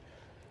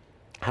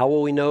 How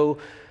will we know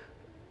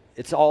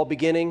it's all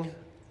beginning?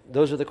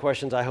 Those are the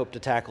questions I hope to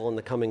tackle in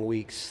the coming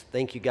weeks.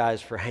 Thank you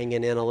guys for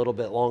hanging in a little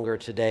bit longer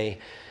today.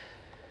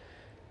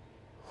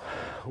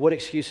 What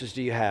excuses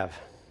do you have,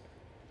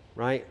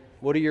 right?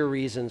 What are your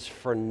reasons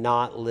for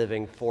not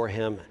living for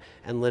Him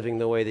and living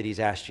the way that He's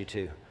asked you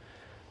to,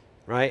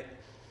 right?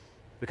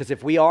 Because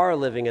if we are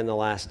living in the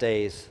last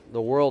days,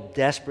 the world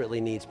desperately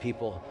needs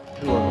people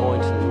who are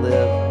going to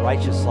live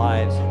righteous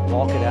lives,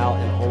 walk it out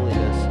in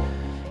holiness,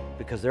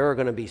 because there are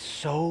going to be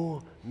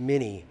so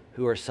many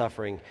who are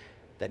suffering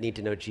that need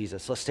to know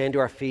Jesus. Let's stand to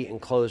our feet and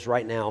close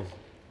right now.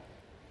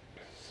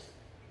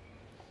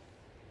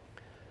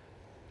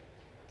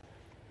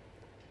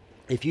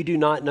 If you do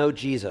not know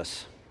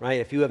Jesus,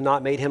 right, if you have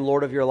not made Him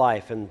Lord of your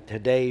life, and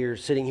today you're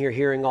sitting here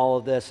hearing all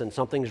of this and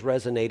something's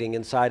resonating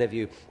inside of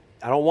you,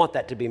 I don't want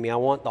that to be me. I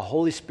want the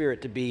Holy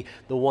Spirit to be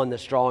the one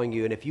that's drawing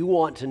you. And if you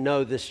want to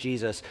know this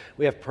Jesus,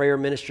 we have prayer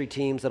ministry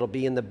teams that'll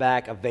be in the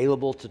back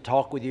available to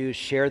talk with you,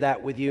 share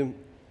that with you,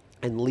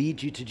 and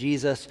lead you to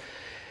Jesus.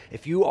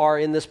 If you are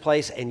in this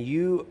place and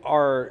you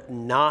are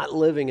not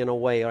living in a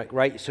way, like,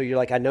 right, so you're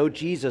like, I know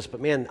Jesus,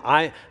 but man,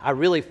 I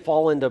really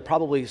fall into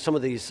probably some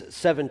of these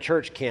 7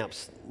 church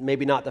camps,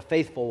 maybe not the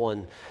faithful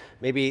one.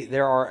 Maybe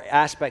there are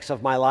aspects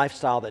of my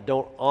lifestyle that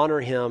don't honor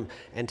Him,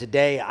 and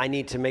today I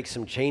need to make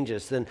some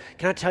changes. Then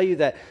can I tell you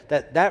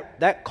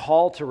that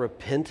call to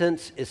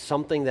repentance is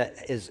something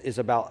that is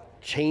about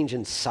change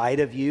inside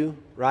of you,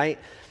 right?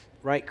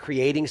 Right,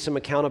 creating some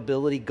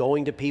accountability,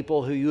 going to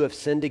people who you have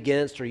sinned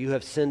against or you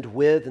have sinned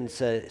with and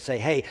say,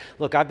 hey,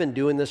 look, I've been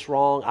doing this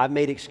wrong. I've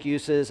made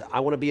excuses. I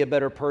want to be a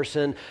better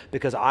person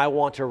because I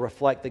want to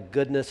reflect the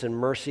goodness and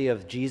mercy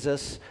of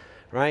Jesus,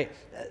 right?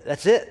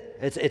 That's it.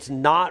 It's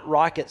not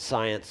rocket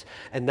science.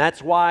 And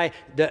that's why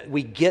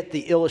we get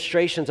the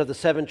illustrations of the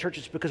 7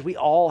 churches, because we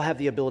all have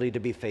the ability to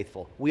be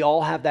faithful. We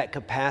all have that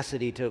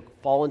capacity to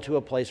fall into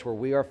a place where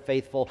we are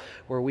faithful,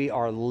 where we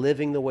are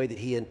living the way that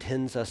He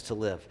intends us to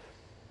live.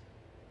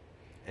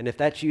 And if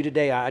that's you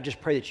today, I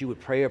just pray that you would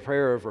pray a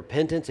prayer of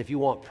repentance. If you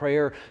want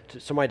prayer,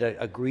 somebody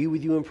to agree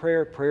with you in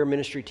prayer, prayer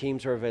ministry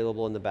teams are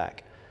available in the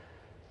back.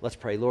 Let's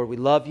pray. Lord, we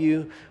love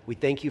you. We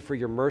thank you for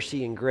your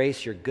mercy and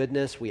grace, your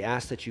goodness. We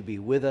ask that you be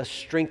with us,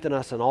 strengthen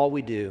us in all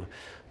we do.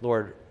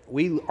 Lord,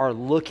 we are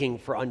looking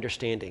for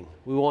understanding.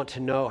 We want to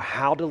know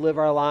how to live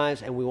our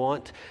lives, and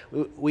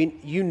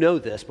you know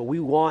this, but we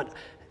want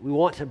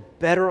to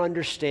better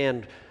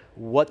understand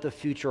what the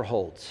future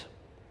holds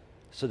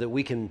so that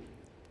we can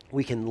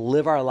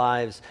live our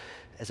lives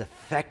as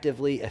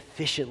effectively,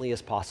 efficiently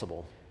as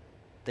possible.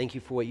 Thank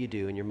you for what you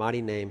do. In your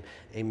mighty name,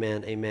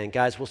 amen, amen.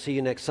 Guys, we'll see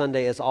you next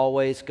Sunday. As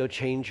always, go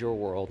change your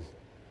world.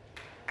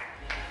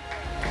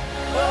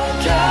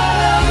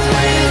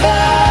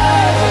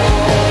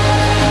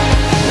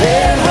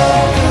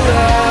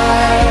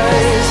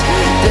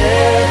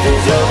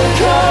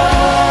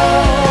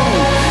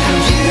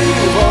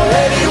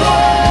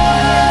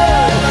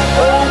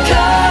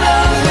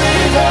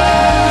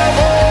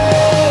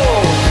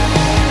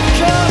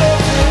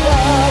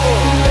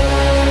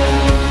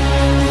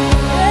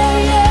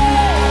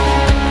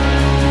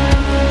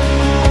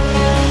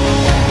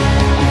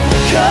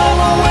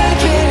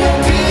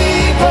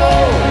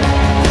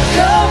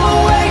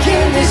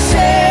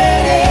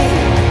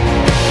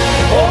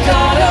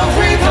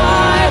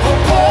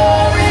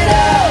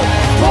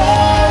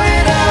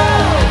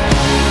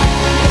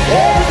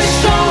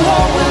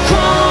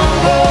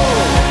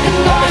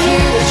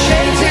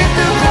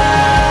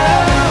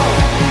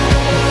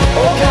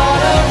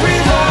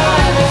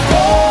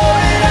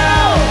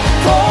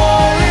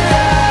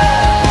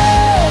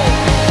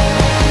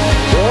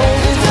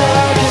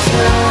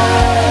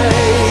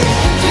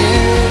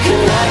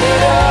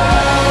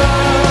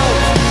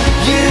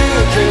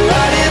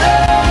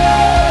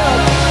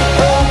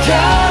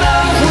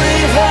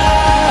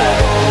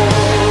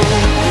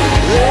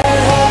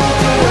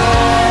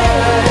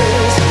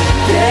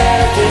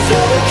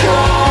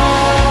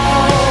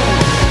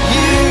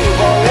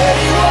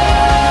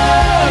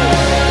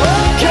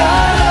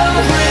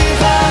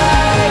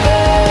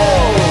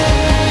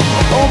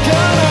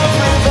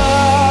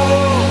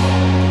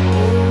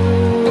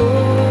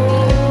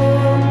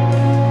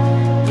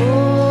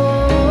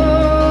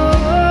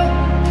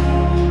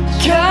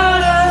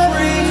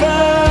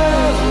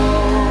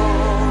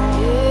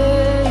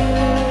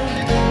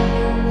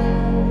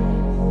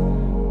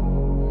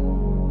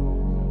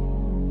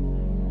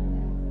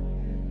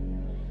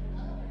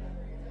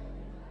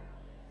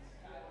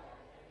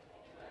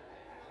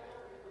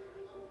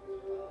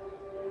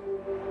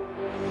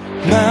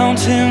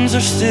 Mountains are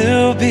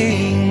still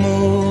being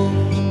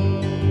moved.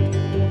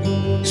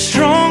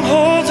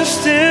 Strongholds are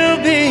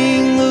still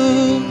being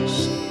loosed.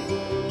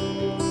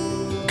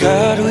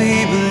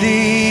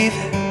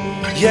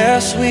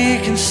 us we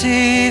can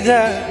see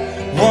that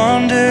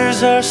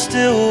wonders are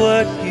still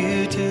what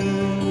you do.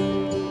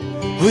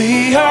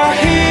 We are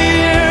here.